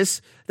is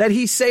this that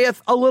he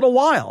saith a little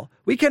while?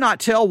 We cannot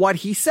tell what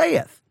he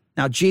saith.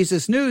 Now,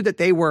 Jesus knew that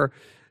they were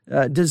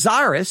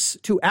desirous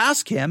to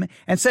ask him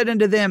and said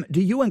unto them, do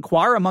you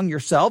inquire among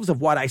yourselves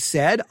of what I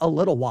said a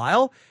little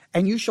while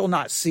and you shall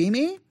not see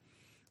me?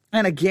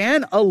 And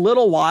again, a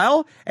little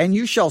while and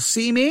you shall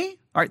see me.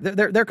 All right.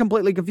 They're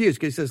completely confused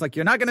because he says, like,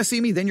 you're not going to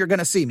see me, then you're going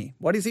to see me.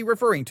 What is he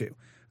referring to?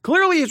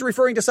 Clearly he's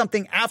referring to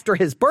something after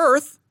his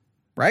birth.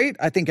 Right?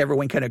 I think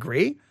everyone can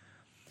agree.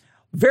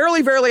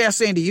 Verily, verily, I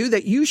say unto you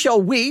that you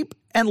shall weep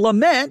and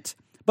lament,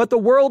 but the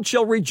world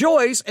shall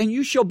rejoice, and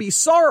you shall be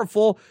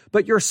sorrowful,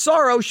 but your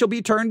sorrow shall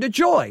be turned to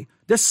joy.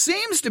 This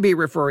seems to be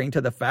referring to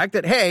the fact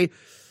that, hey,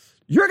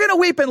 you're going to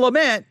weep and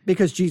lament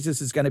because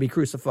Jesus is going to be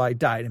crucified,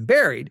 died, and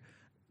buried.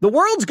 The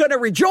world's going to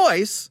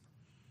rejoice,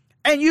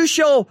 and you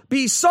shall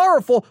be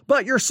sorrowful,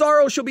 but your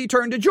sorrow shall be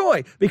turned to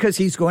joy because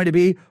he's going to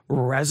be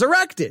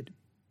resurrected.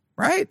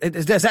 Right?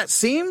 Does that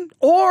seem,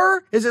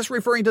 or is this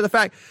referring to the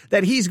fact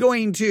that he's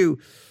going to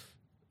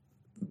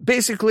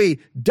basically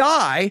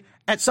die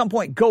at some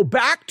point, go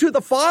back to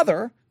the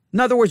Father? In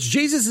other words,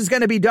 Jesus is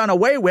going to be done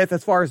away with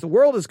as far as the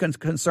world is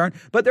concerned,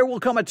 but there will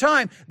come a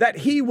time that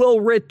he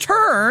will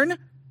return,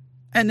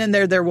 and then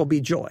there will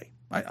be joy.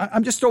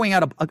 I'm just throwing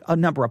out a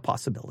number of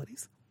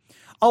possibilities.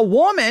 A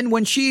woman,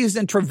 when she is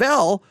in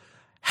travail,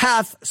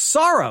 hath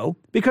sorrow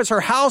because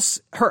her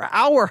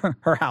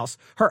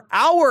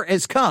hour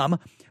is come.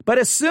 But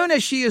as soon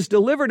as she is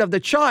delivered of the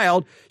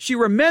child, she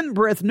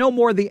remembereth no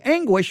more the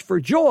anguish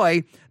for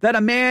joy that a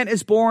man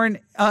is born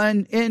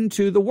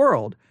into the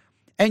world.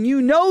 And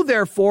you know,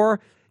 therefore,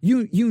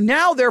 you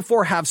now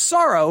therefore have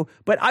sorrow,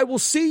 but I will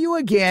see you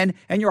again,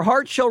 and your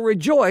heart shall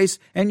rejoice,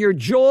 and your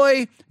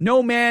joy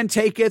no man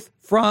taketh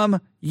from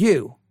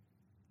you.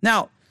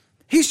 Now,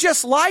 he's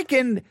just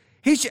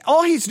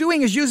all he's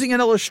doing is using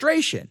an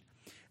illustration.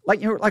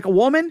 Like a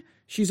woman,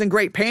 she's in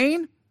great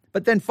pain,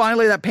 but then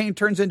finally that pain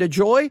turns into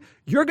joy.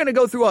 You're going to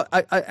go through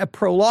a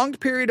prolonged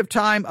period of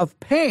time of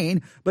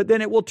pain, but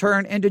then it will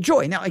turn into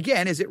joy. Now,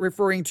 again, is it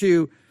referring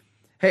to,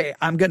 hey,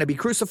 I'm going to be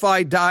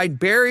crucified, died,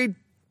 buried.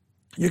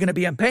 You're going to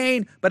be in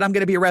pain, but I'm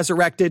going to be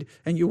resurrected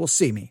and you will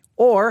see me.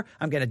 Or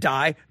I'm going to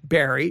die,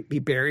 be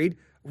buried,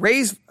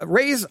 raise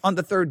on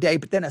the third day,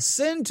 but then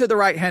ascend to the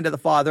right hand of the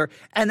Father.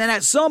 And then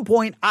at some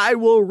point I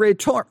will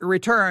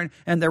return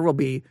and there will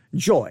be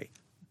joy.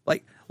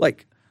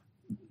 Like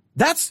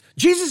that's,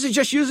 Jesus is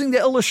just using the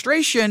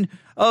illustration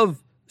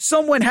of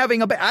someone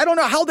having I don't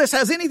know how this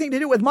has anything to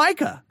do with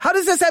Micah. How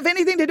does this have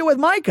anything to do with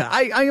Micah?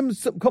 I am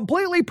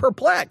completely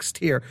perplexed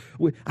here.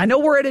 I know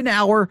we're at an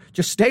hour.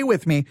 Just stay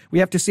with me. We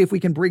have to see if we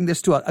can bring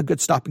this to a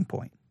good stopping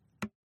point.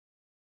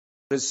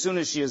 As soon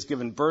as she has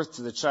given birth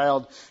to the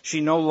child, she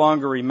no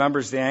longer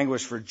remembers the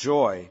anguish for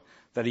joy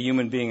that a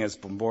human being has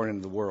been born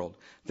into the world.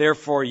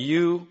 Therefore,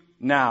 you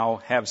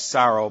now have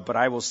sorrow, but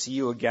I will see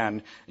you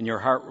again, and your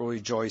heart will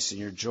rejoice, and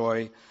your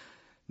joy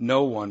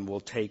no one will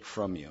take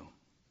from you.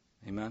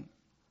 Amen.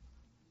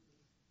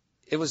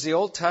 It was the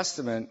Old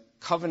Testament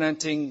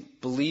covenanting,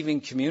 believing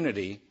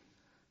community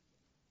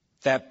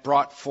that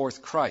brought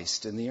forth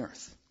Christ in the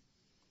earth.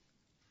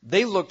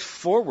 They looked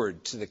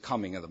forward to the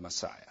coming of the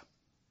Messiah.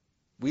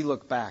 We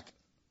look back.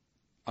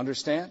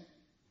 Understand?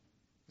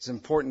 It's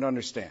important to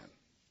understand.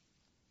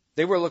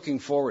 They were looking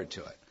forward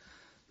to it.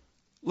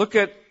 Look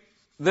at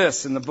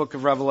this in the book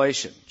of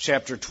Revelation,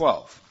 chapter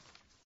 12.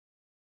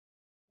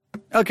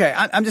 Okay,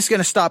 I'm just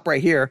going to stop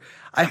right here.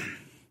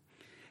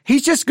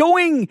 He's just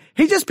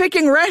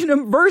picking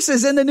random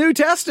verses in the New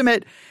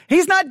Testament.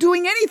 He's not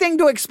doing anything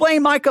to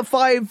explain Micah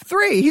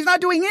 5:3. He's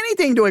not doing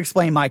anything to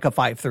explain Micah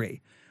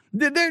 5:3.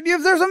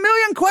 There's a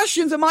million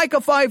questions in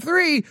Micah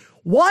 5:3.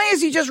 Why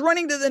is he just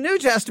running to the New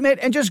Testament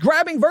and just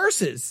grabbing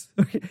verses?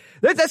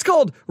 That's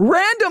called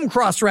random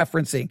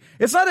cross-referencing.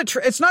 It's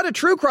not a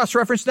true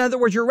cross-reference. In other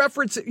words, you're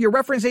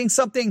referencing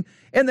something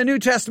in the New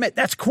Testament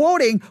that's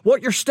quoting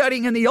what you're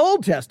studying in the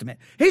Old Testament.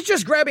 He's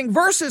just grabbing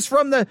verses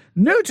from the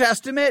New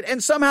Testament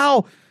and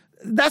somehow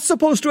that's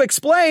supposed to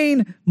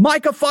explain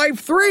Micah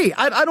 5:3.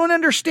 I don't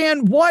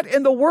understand what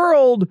in the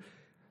world,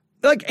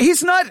 like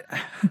he's not...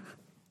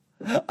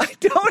 I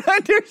don't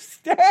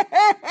understand.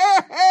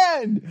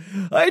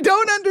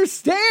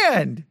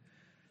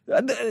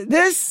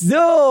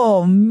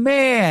 Oh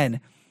man.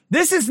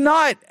 This is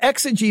not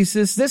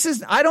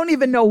exegesis. I don't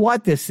even know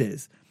what this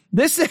is.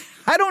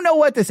 I don't know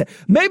what this is.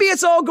 Maybe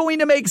it's all going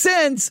to make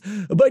sense,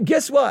 but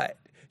guess what?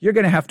 You're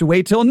going to have to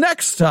wait till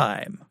next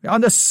time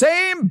on the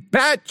same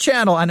Bat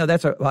channel. I know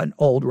that's an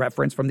old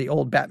reference from the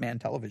old Batman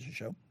television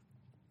show.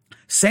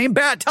 Same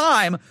bat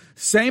time,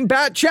 same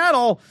Bat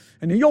channel.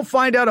 And you'll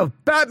find out if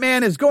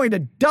Batman is going to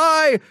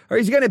die or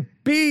he's going to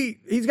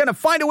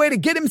find a way to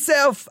get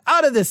himself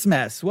out of this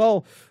mess.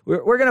 Well,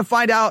 we're going to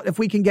find out if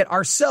we can get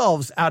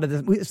ourselves out of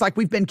this. It's like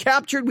we've been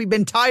captured, we've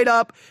been tied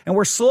up, and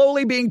we're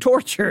slowly being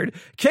tortured.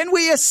 Can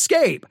we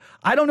escape?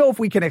 I don't know if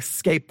we can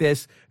escape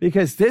this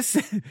because this,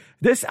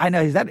 I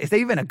know, is that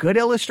even a good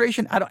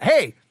illustration?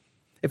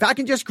 If you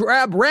can just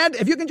grab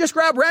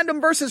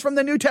random verses from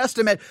the New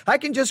Testament, I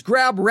can just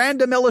grab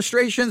random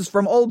illustrations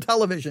from old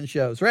television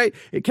shows, right?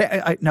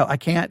 I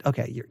can't.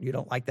 Okay. You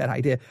don't like that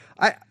idea.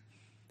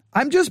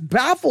 I'm just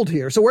baffled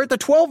here. So we're at the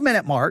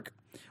 12-minute mark.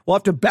 We'll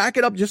have to back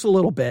it up just a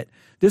little bit.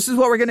 This is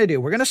what we're going to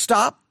do. We're going to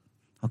stop.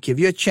 I'll give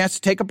you a chance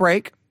to take a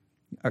break.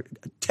 I'll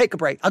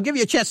give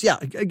you a chance. Yeah.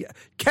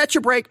 Catch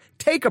a break,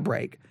 take a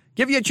break,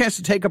 give you a chance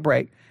to take a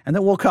break. And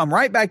then we'll come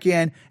right back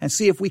in and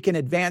see if we can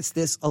advance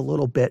this a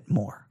little bit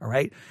more. All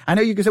right. I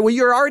know you can say, well,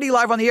 you're already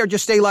live on the air.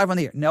 Just stay live on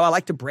the air. No, I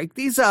like to break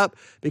these up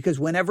because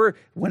whenever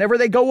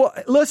they go,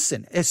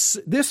 listen,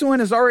 this one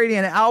is already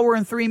an hour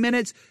and 3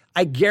 minutes.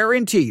 I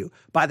guarantee you,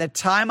 by the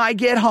time I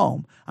get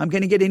home, I'm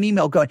going to get an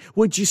email going,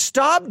 would you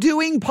stop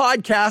doing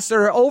podcasts that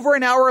are over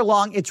an hour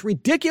long? It's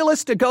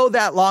ridiculous to go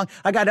that long.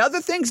 I got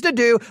other things to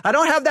do. I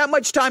don't have that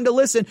much time to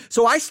listen.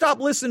 So I stopped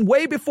listening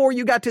way before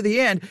you got to the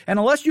end. And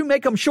unless you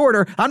make them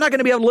shorter, I'm not going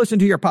to be able to listen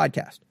to your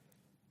podcast.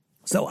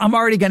 So I'm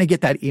already going to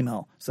get that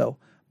email. So,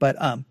 but,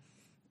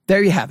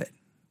 there you have it.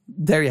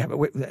 There you have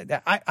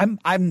it.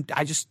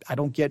 I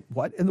don't get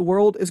what in the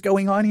world is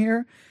going on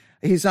here.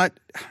 He's not...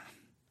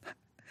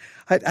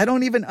 I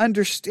don't even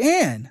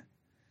understand.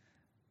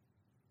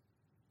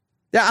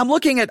 Yeah, I'm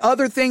looking at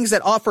other things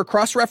that offer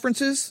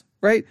cross-references,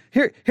 right?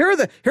 Here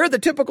are the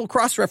typical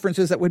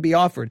cross-references that would be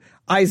offered.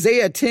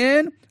 Isaiah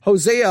 10,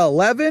 Hosea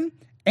 11,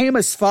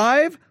 Amos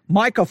 5,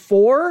 Micah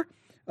 4,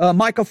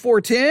 Micah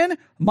 4:10,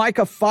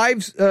 Micah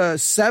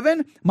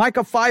 5:7,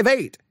 Micah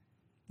 5:8.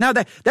 Now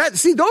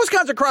see, those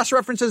kinds of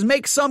cross-references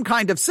make some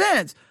kind of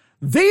sense.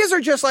 These are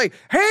just like,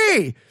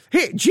 hey,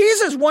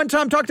 Jesus one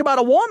time talked about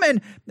a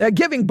woman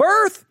giving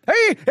birth.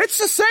 Hey, it's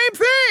the same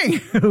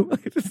thing.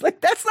 It's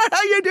like, that's not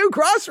how you do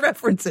cross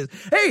references.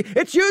 Hey,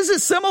 it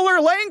uses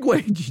similar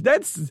language.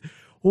 That's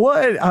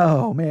what,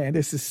 oh man,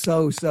 this is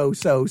so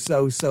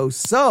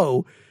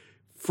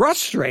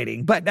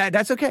frustrating, but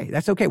that's okay.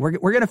 That's okay. We're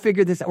going to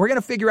figure this out. We're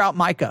going to figure out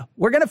Micah.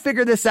 We're going to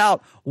figure this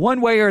out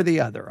one way or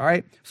the other. All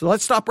right. So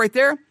let's stop right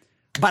there.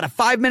 About a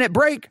 5-minute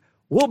break.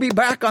 We'll be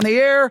back on the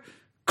air.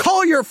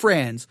 Call your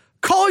friends,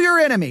 call your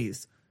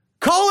enemies,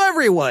 call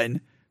everyone,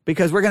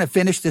 because we're going to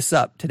finish this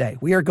up today.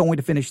 We are going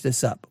to finish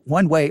this up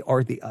one way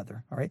or the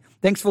other. All right.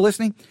 Thanks for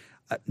listening.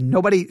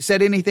 Nobody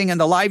said anything in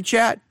the live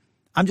chat.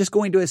 I'm just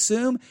going to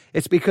assume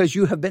it's because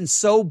you have been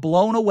so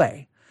blown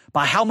away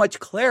by how much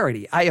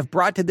clarity I have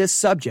brought to this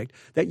subject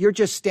that you're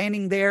just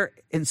standing there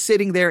and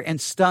sitting there in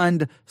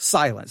stunned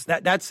silence.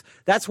 That's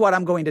what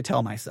I'm going to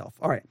tell myself.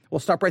 All right, we'll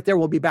stop right there.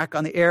 We'll be back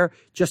on the air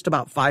just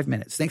about 5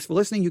 minutes. Thanks for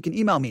listening. You can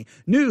email me,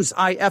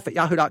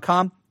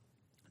 newsif@yahoo.com,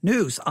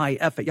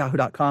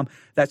 newsif@yahoo.com.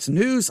 That's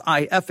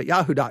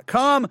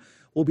newsif@yahoo.com.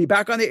 We'll be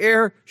back on the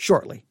air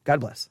shortly. God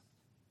bless.